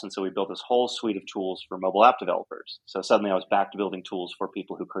mobile apps. And so we built this whole suite of tools for mobile app developers. So suddenly I was back to building tools for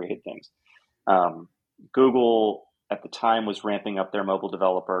people who create things. Google at the time was ramping up their mobile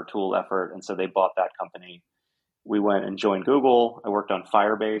developer tool effort. And so they bought that company. We went and joined Google. I worked on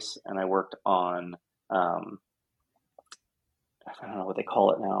Firebase and I worked on, I don't know what they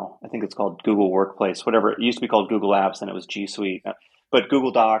call it now. I think it's called Google Workplace, whatever. It used to be called Google Apps and it was G Suite, but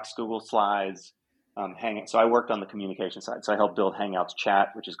Google Docs, Google Slides, Hangout. So I worked on the communication side. So I helped build Hangouts Chat,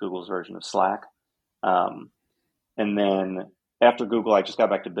 which is Google's version of Slack. And then after Google, I just got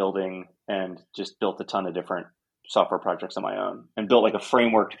back to building and just built a ton of different software projects on my own and built like a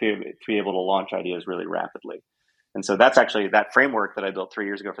framework to be able to launch ideas really rapidly. And so that's actually that framework that I built 3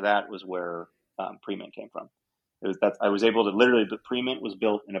 years ago for that was where Premint came from. I was able to literally, the Premint was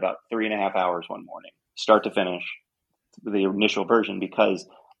built in about 3.5 hours one morning, start to finish, the initial version, because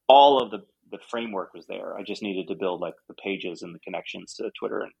all of the framework was there. I just needed to build like the pages and the connections to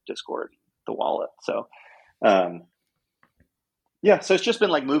Twitter and Discord, the wallet. So, so it's just been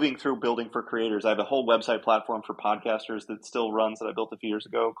like moving through building for creators. I have a whole website platform for podcasters that still runs that I built a few years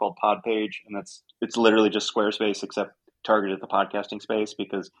ago called Podpage. And it's literally just Squarespace, except targeted at the podcasting space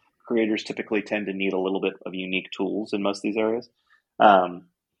because creators typically tend to need a little bit of unique tools in most of these areas. And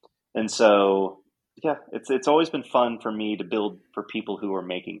so, it's always been fun for me to build for people who are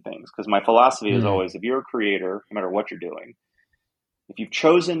making things. Because my philosophy is always, if you're a creator, no matter what you're doing, if you've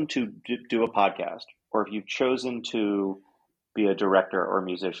chosen to do a podcast or if you've chosen to be a director or a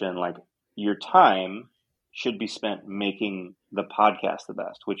musician, like your time should be spent making the podcast the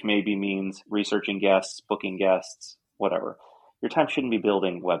best, which maybe means researching guests, booking guests, whatever. Your time shouldn't be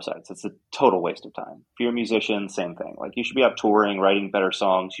building websites. It's a total waste of time. If you're a musician, same thing. Like you should be out touring, writing better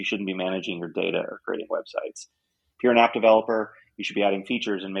songs. You shouldn't be managing your data or creating websites. If you're an app developer, you should be adding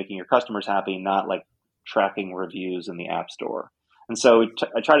features and making your customers happy, not like tracking reviews in the app store. And so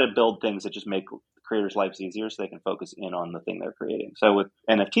I try to build things that just make creators' lives easier so they can focus in on the thing they're creating. So with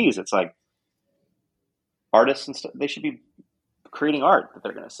NFTs, it's like artists and stuff, they should be creating art that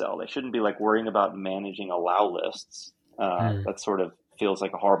they're going to sell. They shouldn't be like worrying about managing allow lists. That sort of feels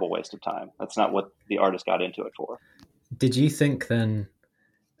like a horrible waste of time. That's not what the artist got into it for. Did you think then,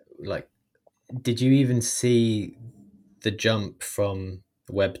 like, did you even see the jump from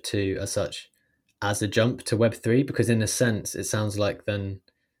Web 2 as such as a jump to Web 3? Because in a sense, it sounds like then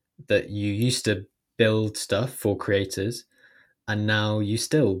that you used to build stuff for creators and now you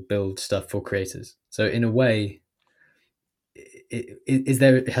still build stuff for creators. So in a way, has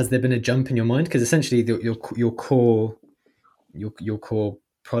there been a jump in your mind? Because essentially your core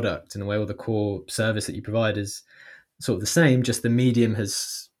product in a way, or the core service that you provide is sort of the same, just the medium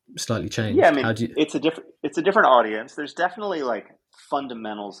has slightly Yeah, I changed. How mean, do you? it's a different audience. There's definitely like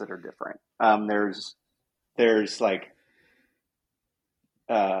fundamentals that are different. There's like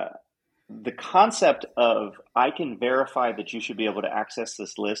uh, the concept of I can verify that you should be able to access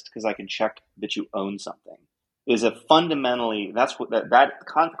this list because I can check that you own something is a fundamentally that's what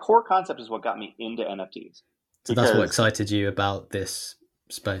core concept is what got me into NFTs So that's what because excited you about this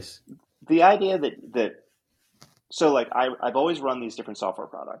space. the idea that so like I've always run these different software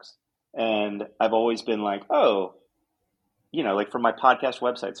products and I've always been like, oh, like for my podcast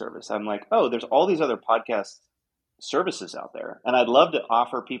website service, I'm like, oh, there's all these other podcast services out there. And I'd love to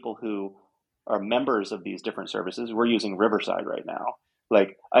offer people who are members of these different services. We're using Riverside right now.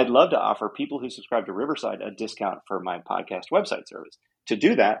 Like, I'd love to offer people who subscribe to Riverside a discount for my podcast website service. To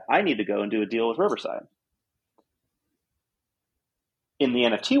do that, I need to go and do a deal with Riverside. In the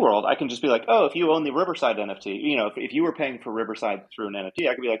NFT world, I can just be like, oh, if you own the Riverside NFT, if you were paying for Riverside through an NFT,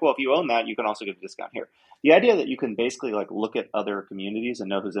 I could be like, well, if you own that, you can also get a discount here. The idea that you can basically like look at other communities and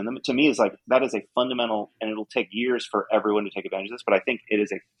know who's in them, to me is like, that is a fundamental, and it'll take years for everyone to take advantage of this, but I think it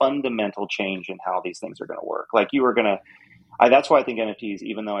is a fundamental change in how these things are going to work. Like that's why I think NFTs,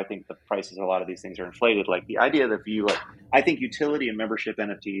 even though I think the prices of a lot of these things are inflated, like the idea that I think utility and membership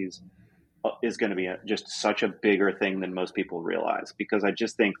NFTs is going to be just such a bigger thing than most people realize, because I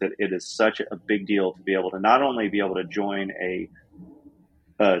just think that it is such a big deal to be able to not only be able to join a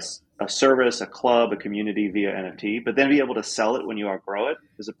service, a club, a community via NFT, but then be able to sell it when you outgrow it,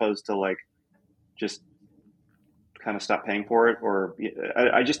 as opposed to like just kind of stop paying for it. Or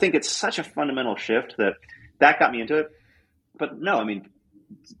I just think it's such a fundamental shift that got me into it. But no, I mean,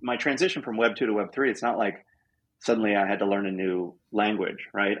 my transition from Web 2 to Web 3, it's not like suddenly I had to learn a new language,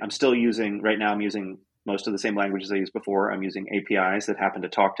 right? I'm using most of the same languages I used before. I'm using APIs that happen to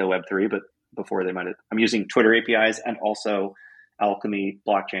talk to Web3, but before I'm using Twitter APIs and also Alchemy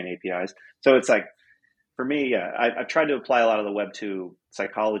blockchain APIs. So it's like, for me, yeah, I've tried to apply a lot of the Web2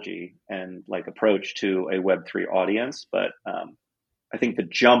 psychology and like approach to a Web3 audience, but I think the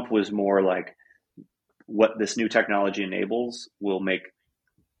jump was more like what this new technology enables will make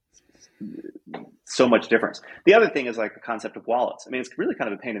so much difference. The other thing is like the concept of wallets. I mean, it's really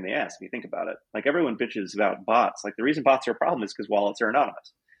kind of a pain in the ass if you think about it. Like everyone bitches about bots. Like the reason bots are a problem is because wallets are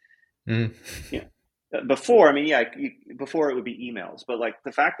anonymous. Mm. Before, I mean, yeah, before it would be emails, but like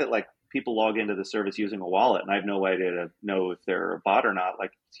the fact that like people log into the service using a wallet and I have no way to know if they're a bot or not,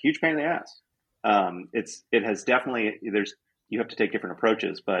 like it's a huge pain in the ass. It has definitely, you have to take different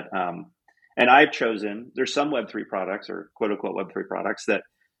approaches, but and I've chosen, there's some Web3 products or quote unquote Web3 products that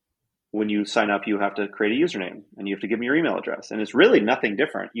when you sign up, you have to create a username and you have to give them your email address. And it's really nothing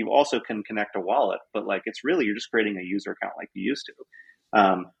different. You also can connect a wallet, but like, it's really, you're just creating a user account like you used to.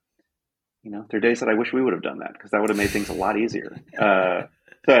 There are days that I wish we would have done that because that would have made things a lot easier. So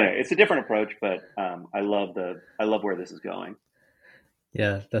anyway, it's a different approach, but I love where this is going.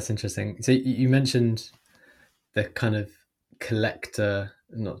 Yeah, that's interesting. So you mentioned the kind of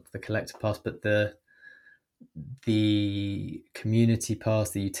not the collector pass, but the community pass,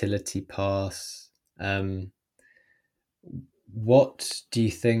 the utility pass. What do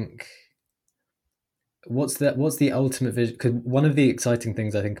you think? What's the ultimate vision? Because one of the exciting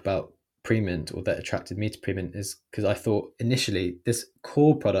things I think about Premint, or that attracted me to Premint, is because I thought initially this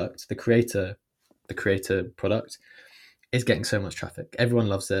core product, the creator product, is getting so much traffic. Everyone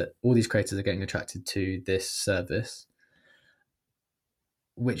loves it. All these creators are getting attracted to this service,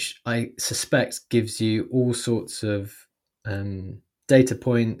 which I suspect gives you all sorts of data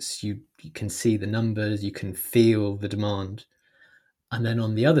points. You can see the numbers, you can feel the demand, and then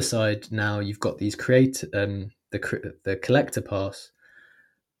on the other side, now you've got these the collector pass.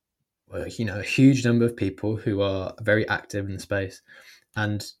 A huge number of people who are very active in the space,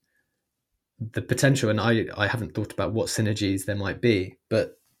 and the potential. And I haven't thought about what synergies there might be,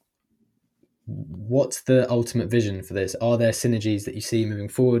 but what's the ultimate vision for this? Are there synergies that you see moving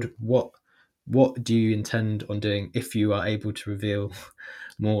forward? What do you intend on doing if you are able to reveal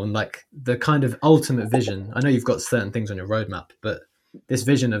more on like the kind of ultimate vision? I know you've got certain things on your roadmap, but this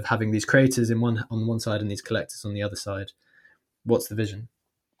vision of having these creators on one side and these collectors on the other side, what's the vision?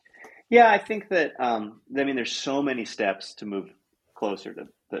 Yeah, I think that I mean, there's so many steps to move closer to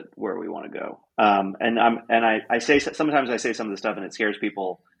where we want to go. I say sometimes I say some of the stuff and it scares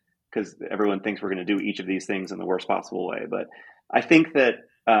people because everyone thinks we're going to do each of these things in the worst possible way. But I think that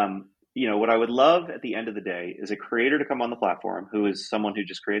what I would love at the end of the day is a creator to come on the platform who is someone who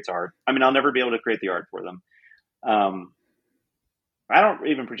just creates art. I mean, I'll never be able to create the art for them. Um, I don't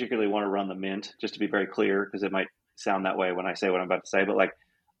even particularly want to run the mint, just to be very clear, because it might sound that way when I say what I'm about to say. But like,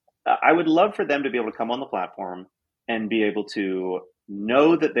 I would love for them to be able to come on the platform and be able to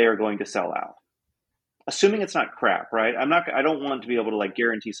know that they are going to sell out, assuming it's not crap, right? I don't want to be able to like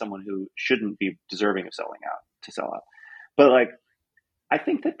guarantee someone who shouldn't be deserving of selling out to sell out. But like, I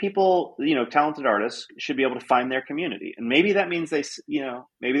think that people, talented artists should be able to find their community. And maybe that means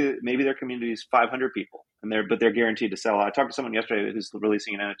maybe their community is 500 people but they're guaranteed to sell out. I talked to someone yesterday who's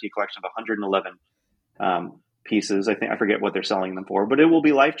releasing an NFT collection of 111 pieces. I forget what they're selling them for, but it will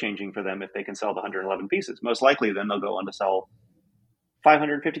be life-changing for them if they can sell the 111 pieces. Most likely then they'll go on to sell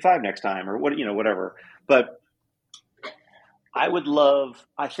 555 next time or whatever. But I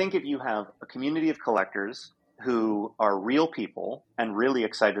think if you have a community of collectors who are real people and really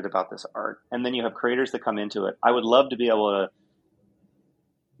excited about this art, and then you have creators that come into it, I would love to be able to,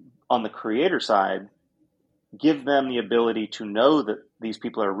 on the creator side, give them the ability to know that these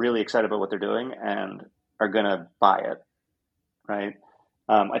people are really excited about what they're doing and are going to buy it, right?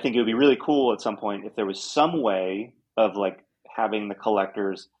 I think it would be really cool at some point if there was some way of like having the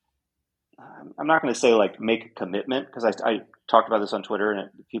collectors. I'm not going to say like make a commitment because I talked about this on Twitter and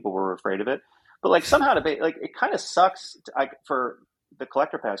people were afraid of it, but like somehow like it kind of sucks. For the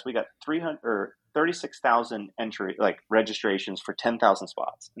collector pass, we got 300 or 36,000 entry like registrations for 10,000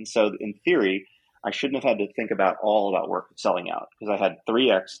 spots, and so in theory, I shouldn't have had to think about work selling out because I had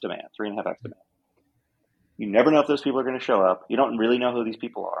 3x demand, 3.5x demand. You never know if those people are going to show up. You don't really know who these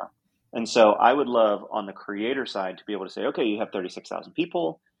people are. And so I would love on the creator side to be able to say, okay, you have 36,000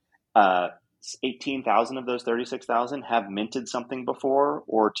 people. 18,000 of those 36,000 have minted something before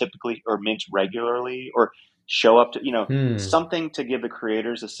or mint regularly or show up to, something to give the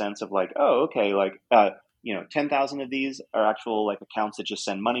creators a sense of like, oh, okay, like, 10,000 of these are actual like accounts that just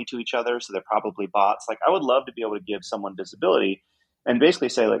send money to each other. So they're probably bots. Like I would love to be able to give someone visibility and basically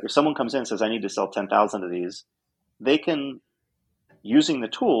say like, if someone comes in and says, I need to sell 10,000 of these, they can, using the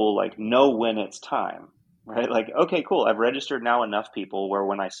tool, like know when it's time, right? Like, okay, cool. I've registered now enough people where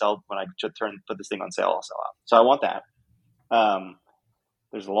when I put this thing on sale, I'll sell out. So I want that.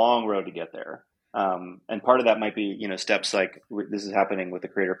 There's a long road to get there. And part of that might be, steps like this is happening with the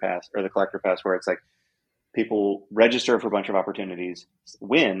creator pass or the collector pass, where it's like people register for a bunch of opportunities,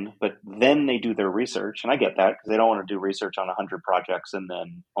 win, but then they do their research. And I get that because they don't want to do research on 100 projects and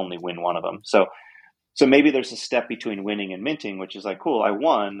then only win one of them. So maybe there's a step between winning and minting, which is like, cool, I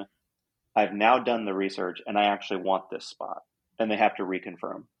won. I've now done the research and I actually want this spot. And they have to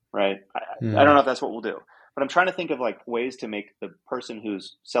reconfirm, right? I don't know if that's what we'll do, but I'm trying to think of like ways to make the person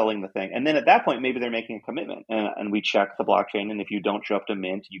who's selling the thing. And then at that point, maybe they're making a commitment and we check the blockchain. And if you don't show up to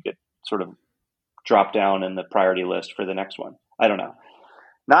mint, you get sort of drop down in the priority list for the next one. I don't know.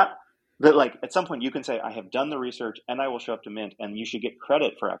 Not that like at some point you can say, I have done the research and I will show up to mint and you should get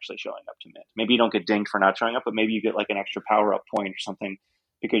credit for actually showing up to mint. Maybe you don't get dinged for not showing up, but maybe you get like an extra power up point or something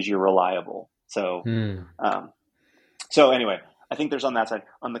because you're reliable. So, so anyway, I think there's on that side.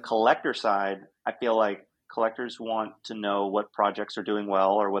 On the collector side, I feel like collectors want to know what projects are doing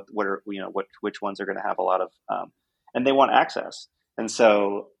well or which ones are going to have a lot of, and they want access. And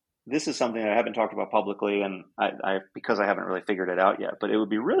so this is something that I haven't talked about publicly, and because I haven't really figured it out yet. But it would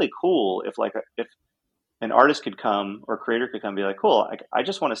be really cool if an artist could come or a creator could come and be like, cool, I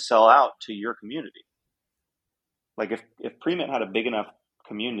just want to sell out to your community. Like if Premint had a big enough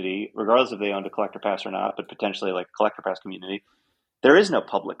community, regardless if they owned a collector pass or not, but potentially like a collector pass community, there is no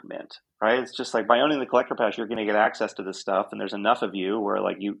public mint, right? It's just like by owning the collector pass, you're going to get access to this stuff, and there's enough of you where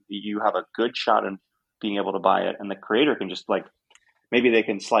like you have a good shot in being able to buy it, and the creator can just like. Maybe they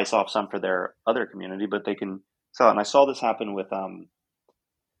can slice off some for their other community, but they can sell it. And I saw this happen with,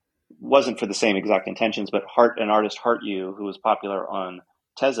 wasn't for the same exact intentions, but an artist Heart You, who was popular on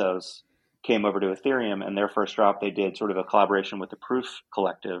Tezos, came over to Ethereum, and their first drop, they did sort of a collaboration with the Proof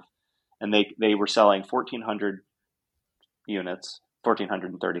Collective, and they were selling 1,400 units,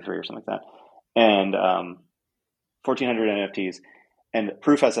 1,433 or something like that, and 1,400 NFTs. and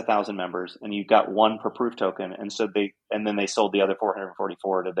Proof has 1,000 members, and you got one per Proof token, and then they sold the other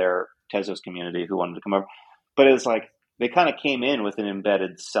 444 to their Tezos community who wanted to come over. But it's like they kind of came in with an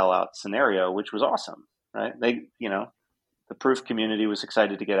embedded sellout scenario, which was awesome, right? The Proof community was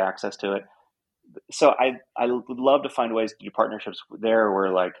excited to get access to it. So I would love to find ways to do partnerships there where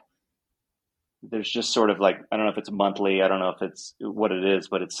like there's just sort of like, I don't know if it's monthly, I don't know if it's what it is,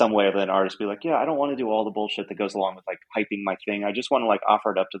 but it's some way of an artist be like, yeah, I don't want to do all the bullshit that goes along with like hyping my thing. I just want to like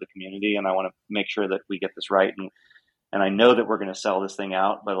offer it up to the community, and I want to make sure that we get this right. And I know that we're going to sell this thing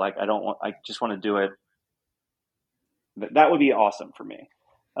out, but like, I just want to do it. That would be awesome for me.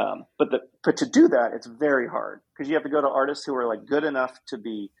 But to do that, it's very hard because you have to go to artists who are like good enough to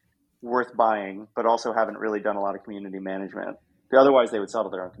be worth buying, but also haven't really done a lot of community management. Otherwise they would sell to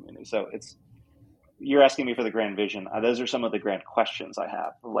their own community. So you're asking me for the grand vision. Those are some of the grand questions I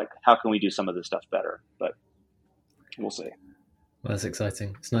have. Like, how can we do some of this stuff better? But we'll see. Well, that's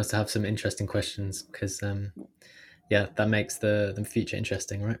exciting. It's nice to have some interesting questions because, that makes the future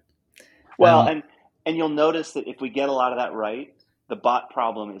interesting, right? Well, and you'll notice that if we get a lot of that right, the bot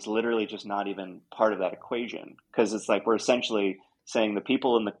problem is literally just not even part of that equation, because it's like we're essentially saying the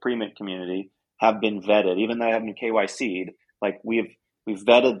people in the pre-mint community have been vetted, even though they haven't been KYC'd. Like we've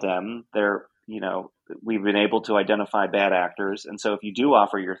vetted them. We've been able to identify bad actors. And so if you do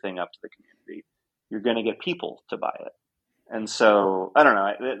offer your thing up to the community, you're going to get people to buy it. And so, I don't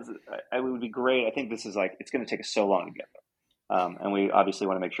know, it would be great. I think this is like, it's going to take us so long to get there. And we obviously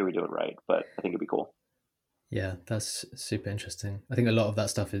want to make sure we do it right, but I think it'd be cool. Yeah, that's super interesting. I think a lot of that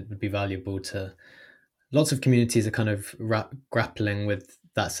stuff would be valuable to lots of communities are kind of grappling with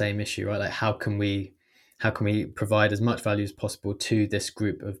that same issue, right? Like how can we provide as much value as possible to this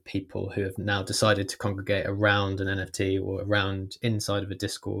group of people who have now decided to congregate around an NFT or around inside of a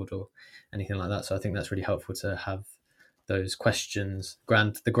Discord or anything like that. So I think that's really helpful to have those questions,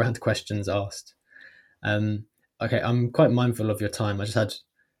 the grand questions asked. Okay, I'm quite mindful of your time. I just had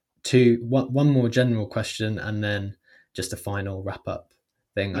one more general question and then just a final wrap up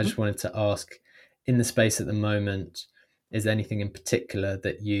thing. Mm-hmm. I just wanted to ask, in the space at the moment, is there anything in particular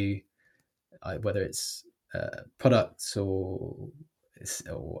that you, whether it's products or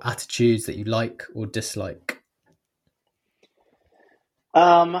attitudes that you like or dislike?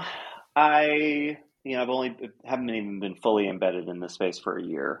 Haven't even been fully embedded in this space for a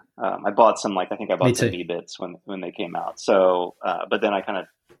year. I bought some, I think I bought some V-Bits when they came out. So, but then I kind of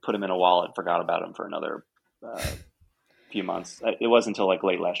put them in a wallet and forgot about them for another few months. It wasn't until like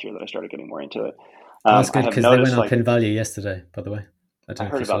late last year that I started getting more into it. That's good because they went up in value yesterday, by the way. I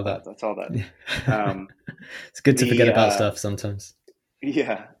heard about that. I saw that. It's good to forget about stuff sometimes.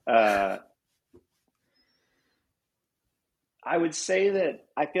 Yeah. I would say that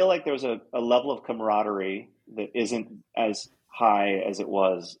I feel like there's a level of camaraderie that isn't as high as it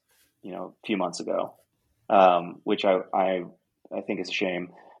was, a few months ago, which I think is a shame.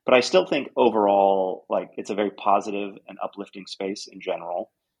 But I still think overall, it's a very positive and uplifting space in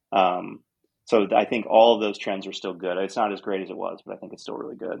general. So I think all of those trends are still good. It's not as great as it was, but I think it's still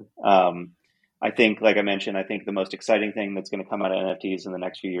really good. I think, like I mentioned, I think the most exciting thing that's going to come out of NFTs in the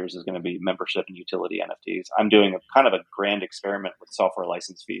next few years is going to be membership and utility NFTs. I'm doing a kind of a grand experiment with software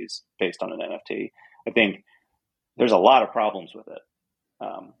license fees based on an NFT. I think there's a lot of problems with it,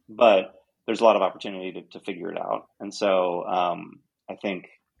 but there's a lot of opportunity to figure it out. And so I think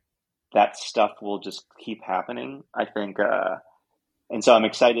that stuff will just keep happening. I think, and so I'm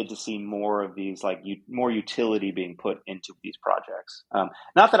excited to see more of these, more utility being put into these projects.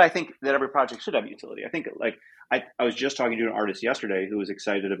 Not that I think that every project should have utility. I think I was just talking to an artist yesterday who was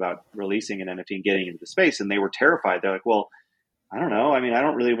excited about releasing an NFT and getting into the space, and they were terrified. They're like, well, I don't know. I mean, I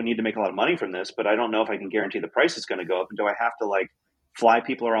don't really need to make a lot of money from this, but I don't know if I can guarantee the price is going to go up. And do I have to fly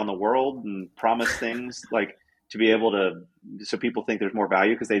people around the world and promise things to be able to, so people think there's more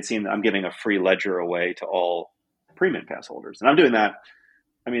value? Because they'd seen I'm giving a free ledger away to all pre-mint pass holders. And I'm doing that.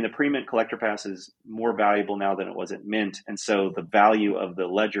 I mean, the pre-mint collector pass is more valuable now than it was at mint. And so the value of the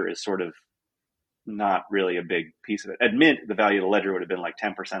ledger is sort of not really a big piece of it. At mint, the value of the ledger would have been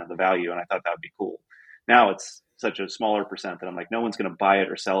 10% of the value. And I thought that would be cool. Now it's such a smaller percent that I'm like, no one's going to buy it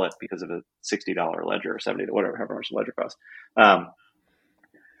or sell it because of a $60 ledger or $70, whatever, however much the ledger costs.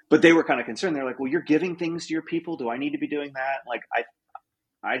 But they were kind of concerned. They're like, well, you're giving things to your people. Do I need to be doing that?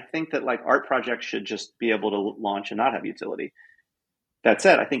 I think that art projects should just be able to launch and not have utility. That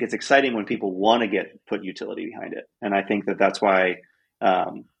said, I think it's exciting when people want to put utility behind it. And I think that's why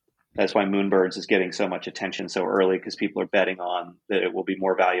Moonbirds is getting so much attention so early, because people are betting on that it will be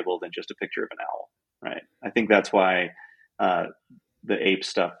more valuable than just a picture of an owl. Right. I think that's why the ape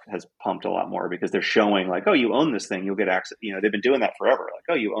stuff has pumped a lot more because they're showing like, oh, you own this thing, you'll get access. They've been doing that forever.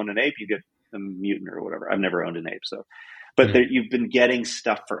 Like, oh, you own an ape, you get a mutant or whatever. I've never owned an ape, so, but you've been getting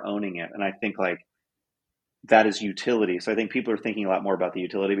stuff for owning it, and I think like that is utility. So I think people are thinking a lot more about the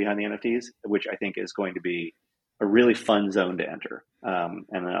utility behind the NFTs, which I think is going to be a really fun zone to enter.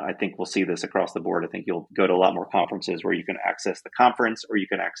 And I think we'll see this across the board. I think you'll go to a lot more conferences where you can access the conference, or you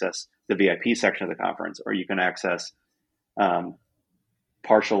can access the VIP section of the conference, or you can access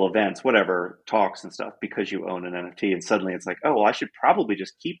partial events, whatever, talks and stuff, because you own an NFT. And suddenly it's like, oh, well, I should probably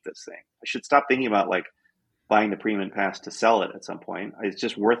just keep this thing. I should stop thinking about like buying the premium pass to sell it at some point. It's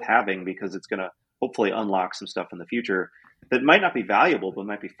just worth having because it's going to hopefully unlock some stuff in the future that might not be valuable, but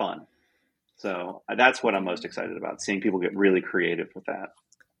might be fun. So that's what I'm most excited about, seeing people get really creative with that.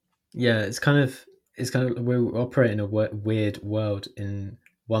 Yeah, it's kind of we operate in a weird world in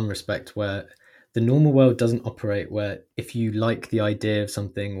one respect, where the normal world doesn't operate, where if you like the idea of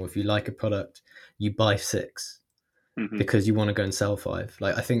something or if you like a product, you buy 6 because you want to go and sell 5.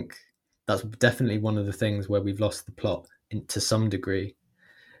 Like, I think that's definitely one of the things where we've lost the plot to some degree,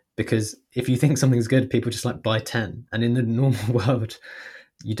 because if you think something's good, people just like buy 10, and in the normal world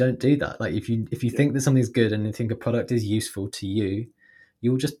you don't do that. Like, if you think that something's good and you think a product is useful to you,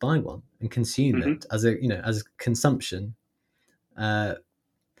 you'll just buy one and consume it as as consumption.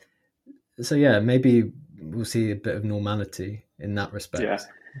 So yeah, maybe we'll see a bit of normality in that respect.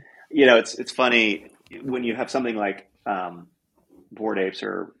 Yeah, it's funny when you have something like Bored Apes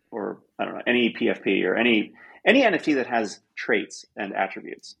or I don't know, any PFP or any NFT that has traits and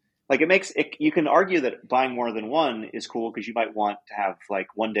attributes. Like, it makes it, you can argue that buying more than one is cool because you might want to have, like,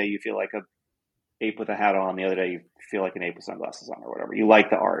 one day you feel like a ape with a hat on, the other day you feel like an ape with sunglasses on, or whatever. You like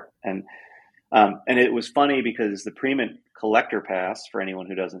the art, and it was funny because the Premium Collector Pass, for anyone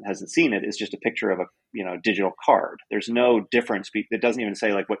who hasn't seen it, is just a picture of a digital card. There's no difference. It doesn't even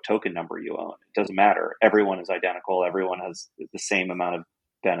say like what token number you own. It doesn't matter. Everyone is identical. Everyone has the same amount of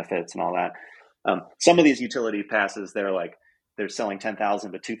benefits and all that. Some of these utility passes, they're selling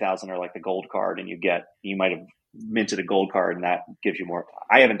 10,000, but 2,000 are like the gold card, and you might have minted a gold card, and that gives you more.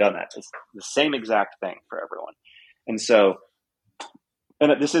 I haven't done that. It's the same exact thing for everyone, and so.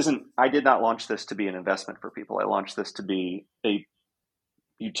 And I did not launch this to be an investment for people. I launched this to be a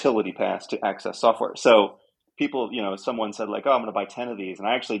utility pass to access software. So people, someone said like, oh, I'm going to buy 10 of these. And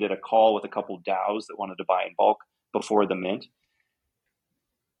I actually did a call with a couple of DAOs that wanted to buy in bulk before the mint.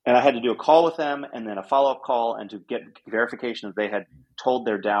 And I had to do a call with them and then a follow-up call and to get verification that they had told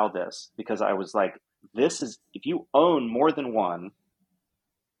their DAO this, because I was like, if you own more than one,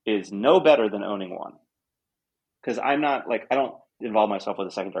 is no better than owning one. Because I don't involve myself with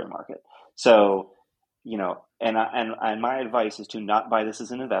the secondary market. So, and my advice is to not buy this as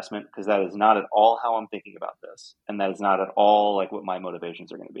an investment, because that is not at all how I'm thinking about this. And that is not at all like what my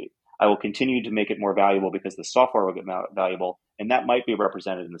motivations are going to be. I will continue to make it more valuable because the software will get valuable, and that might be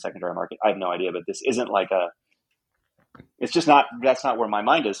represented in the secondary market. I have no idea, but this isn't like that's not where my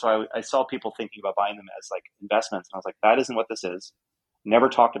mind is. So I saw people thinking about buying them as like investments, and I was like, that isn't what this is. Never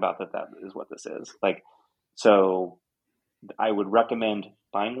talked about that is what this is. Like, so I would recommend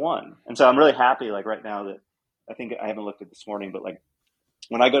buying one. And so I'm really happy, like right now, that I think I haven't looked at this morning, but like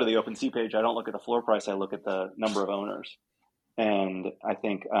when I go to the OpenSea page, I don't look at the floor price. I look at the number of owners. And I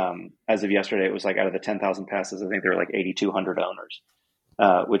think as of yesterday, it was like out of the 10,000 passes, I think there were like 8,200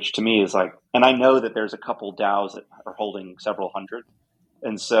 owners, which to me is like, and I know that there's a couple DAOs that are holding several hundred.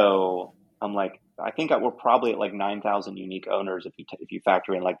 And so I'm like, I think we're probably at like 9,000 unique owners if you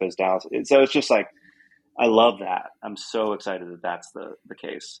factor in like those DAOs. So it's just like, I love that. I'm so excited that that's the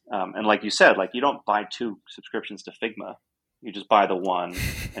case. And like you said, like you don't buy 2 subscriptions to Figma. You just buy the one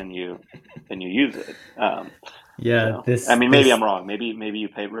and you use it. Maybe I'm wrong. Maybe you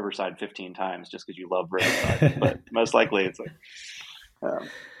pay Riverside 15 times just because you love Riverside, but most likely it's like.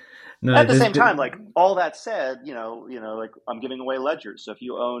 No, at the same time, like all that said, like I'm giving away ledgers. So if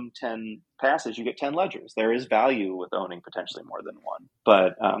you own 10 passes, you get 10 ledgers. There is value with owning potentially more than one,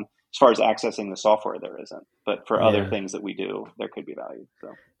 but as far as accessing the software, there isn't. But for other things that we do, there could be value. So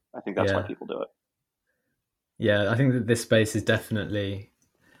I think that's why people do it. Yeah, I think that this space is definitely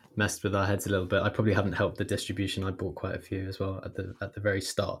messed with our heads a little bit. I probably haven't helped the distribution. I bought quite a few as well at the very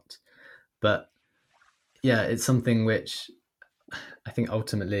start. But yeah, it's something which I think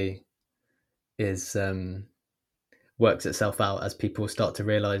ultimately is works itself out as people start to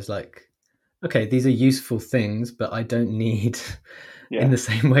realize, like, okay, these are useful things, but I don't need in the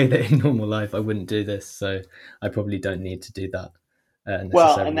same way that in normal life I wouldn't do this, so I probably don't need to do that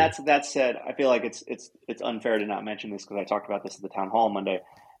well, and that said, I feel like it's unfair to not mention this because I talked about this at the town hall Monday.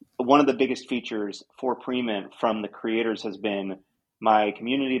 One of the biggest features for pre-mint from the creators has been my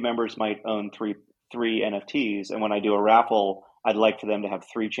community members might own three NFTs, and when I do a raffle, I'd like for them to have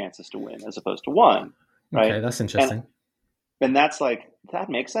three chances to win as opposed to one, right? Okay, that's And interesting. that's like, that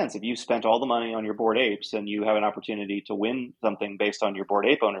makes sense. If you spent all the money on your Bored Apes and you have an opportunity to win something based on your Bored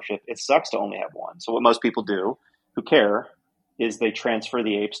Ape ownership, it sucks to only have one. So what most people do who care is they transfer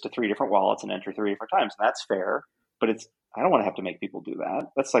the apes to three different wallets and enter three different times. And that's fair, but I don't want to have to make people do that.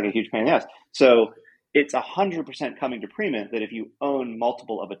 That's like a huge pain in the ass. So it's 100% coming to Premint that if you own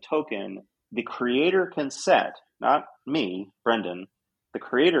multiple of a token, the creator can set, not me, Brenden, the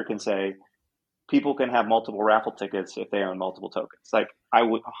creator can say, people can have multiple raffle tickets if they own multiple tokens. Like, I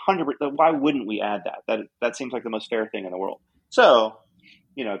would 100%. Why wouldn't we add that? That seems like the most fair thing in the world. So,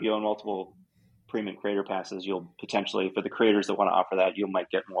 if you own multiple Premium creator passes, you'll potentially, for the creators that want to offer that, you might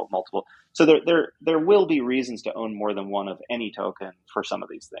get multiple. So there will be reasons to own more than one of any token for some of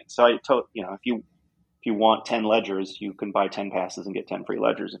these things. So if you want 10 ledgers, you can buy 10 passes and get 10 free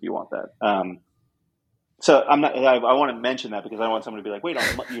ledgers if you want that. So I'm not. I want to mention that because I want someone to be like, "Wait,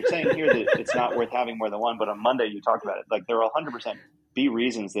 you're saying here that it's not worth having more than one, but on Monday you talked about it." Like, there will 100% be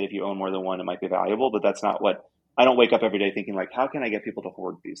reasons that if you own more than one, it might be valuable, but that's not what. I don't wake up every day thinking like, "How can I get people to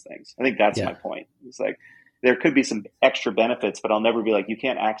hoard these things?" I think that's my Yeah. point. It's like there could be some extra benefits, but I'll never be like, "You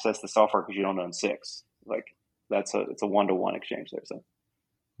can't access the software because you don't own six." Like, it's a 1-to-1 exchange there. So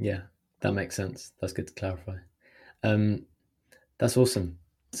Yeah, that makes sense. That's good to clarify. Um, that's awesome.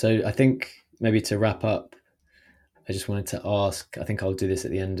 So I think maybe to wrap up, I just wanted to ask, I think I'll do this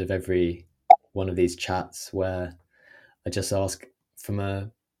at the end of every one of these chats where I just ask from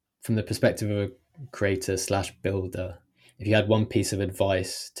the perspective of a creator slash builder, if you had one piece of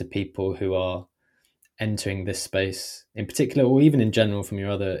advice to people who are entering this space in particular, or even in general from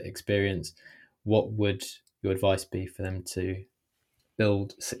your other experience, what would your advice be for them to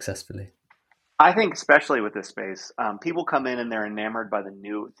build successfully? I think, especially with this space, people come in and they're enamored by the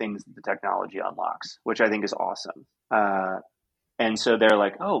new things that the technology unlocks, which I think is awesome. And so they're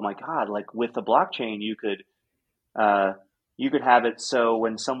like, "Oh my God, like with the blockchain, uh, you could have it so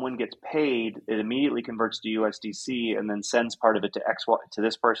when someone gets paid, it immediately converts to USDC and then sends part of it to X to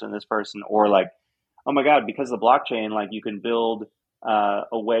this person, or like, oh my God, because of the blockchain, like you can build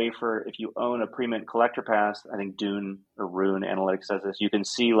a way for, if you own a pre-mint collector pass, I think Dune or Rune Analytics says this, you can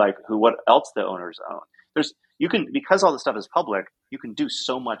see like what else the owners own. You can, because all this stuff is public, you can do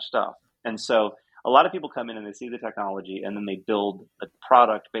so much stuff. And so a lot of people come in and they see the technology and then they build a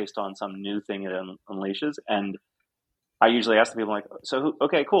product based on some new thing it unleashes. And I usually ask the people like, so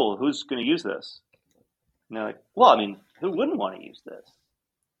okay, cool. Who's going to use this? And they're like, well, I mean, who wouldn't want to use this?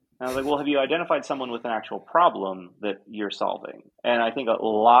 And I was like, well, have you identified someone with an actual problem that you're solving? And I think a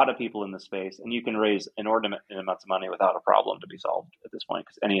lot of people in the space, and you can raise inordinate amounts of money without a problem to be solved at this point,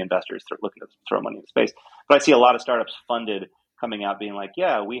 because any investor is looking to throw money in the space. But I see a lot of startups funded coming out being like,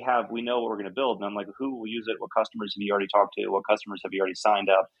 yeah, we know what we're going to build. And I'm like, who will use it? What customers have you already talked to? What customers have you already signed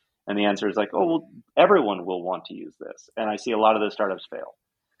up? And the answer is like, oh, well, everyone will want to use this. And I see a lot of those startups fail.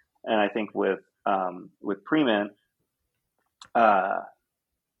 And I think with Premint, I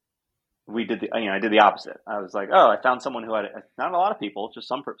did the opposite. I was like, oh, I found someone who had not a lot of people, just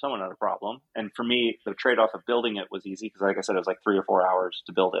someone had a problem. And for me, the trade off of building it was easy because, like I said, it was like 3 or 4 hours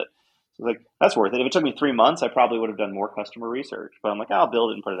to build it. So like, that's worth it. If it took me 3 months, I probably would have done more customer research. But I'm like, I'll build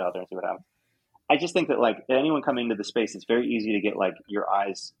it and put it out there and see what happens. I just think that like anyone coming into the space, it's very easy to get like your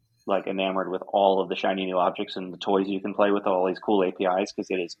eyes like enamored with all of the shiny new objects and the toys you can play with, all these cool APIs, because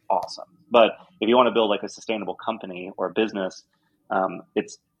it is awesome. But if you want to build like a sustainable company or a business,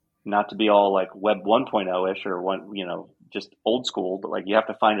 it's not to be all like Web 1.0 ish or just old school, but like you have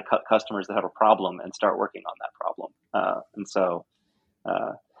to find customers that have a problem and start working on that problem. And so,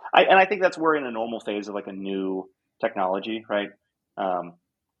 I think that's we're in a normal phase of like a new technology, right? Um,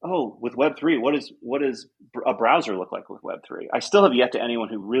 with Web3, what does a browser look like with Web3? I still have yet to anyone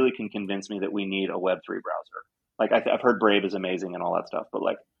who really can convince me that we need a Web3 browser. Like I've heard Brave is amazing and all that stuff, but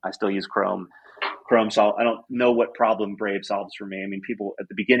like I still use Chrome. I don't know what problem Brave solves for me. I mean, people at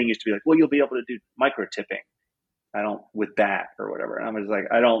the beginning used to be like, well, you'll be able to do micro tipping. I don't with that or whatever. And I'm just like,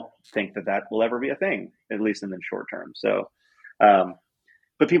 I don't think that will ever be a thing, at least in the short term. So,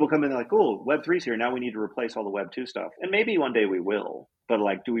 but people come in and they're like, oh, Web3's here. Now we need to replace all the Web2 stuff. And maybe one day we will. But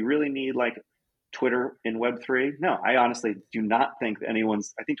like, do we really need like Twitter in Web3? No, I honestly do not think that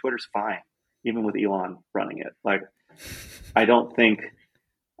I think Twitter's fine, even with Elon running it. Like, I don't think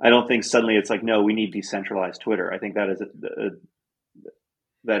suddenly it's like, no, we need decentralized Twitter. I think that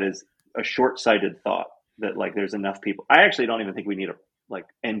is a short-sighted thought that like there's enough people. I actually don't even think we need a like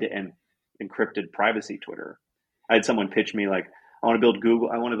end-to-end encrypted privacy Twitter. I had someone pitch me like, I want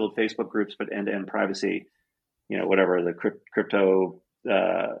to build Facebook groups, but end-to-end privacy. whatever the crypto,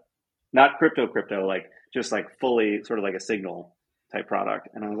 not crypto, like just like fully sort of like a Signal type product.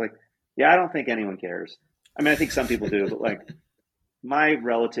 And I was like, yeah, I don't think anyone cares. I mean, I think some people do, but like my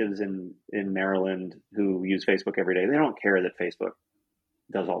relatives in Maryland who use Facebook every day, they don't care that Facebook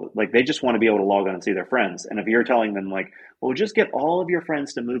does like they just want to be able to log on and see their friends. And if you're telling them like, well, just get all of your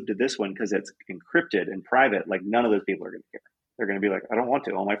friends to move to this one because it's encrypted and private, like none of those people are going to care. They're going to be like, I don't want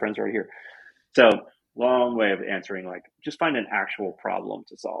to. All my friends are right here. So long way of answering, like just find an actual problem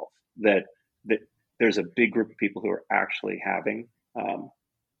to solve that there's a big group of people who are actually having.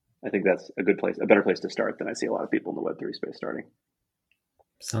 I think that's a better place to start than I see a lot of people in the Web3 space starting.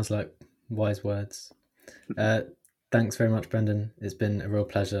 Sounds like wise words. Thanks very much, Brenden. It's been a real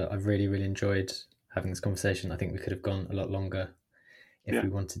pleasure. I've really, really enjoyed having this conversation. I think we could have gone a lot longer if we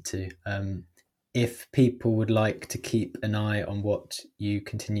wanted to. If people would like to keep an eye on what you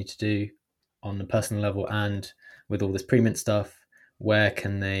continue to do on a personal level and with all this pre-mint stuff, where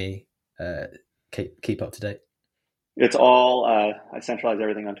can they keep up to date? It's all, I centralize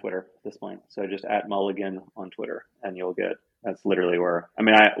everything on Twitter at this point. So just at Mulligan on Twitter and that's literally where, I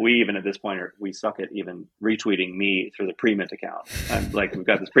mean, we even at this point, we suck at even retweeting me through the pre-mint account. I'm like, we've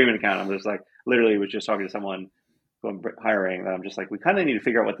got this pre-mint account. I'm just like, literally was just talking to someone who I'm hiring that I'm just like, we kind of need to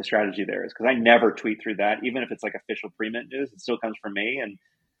figure out what the strategy there is. Cause I never tweet through that. Even if it's like official pre-mint news, it still comes from me. And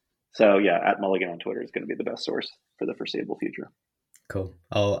so yeah, at Mulligan on Twitter is going to be the best source for the foreseeable future. Cool.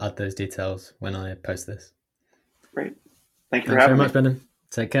 I'll add those details when I post this. Great. Thank you for having me. Thanks very much, Brenden.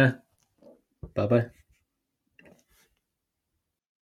 Take care. Bye-bye.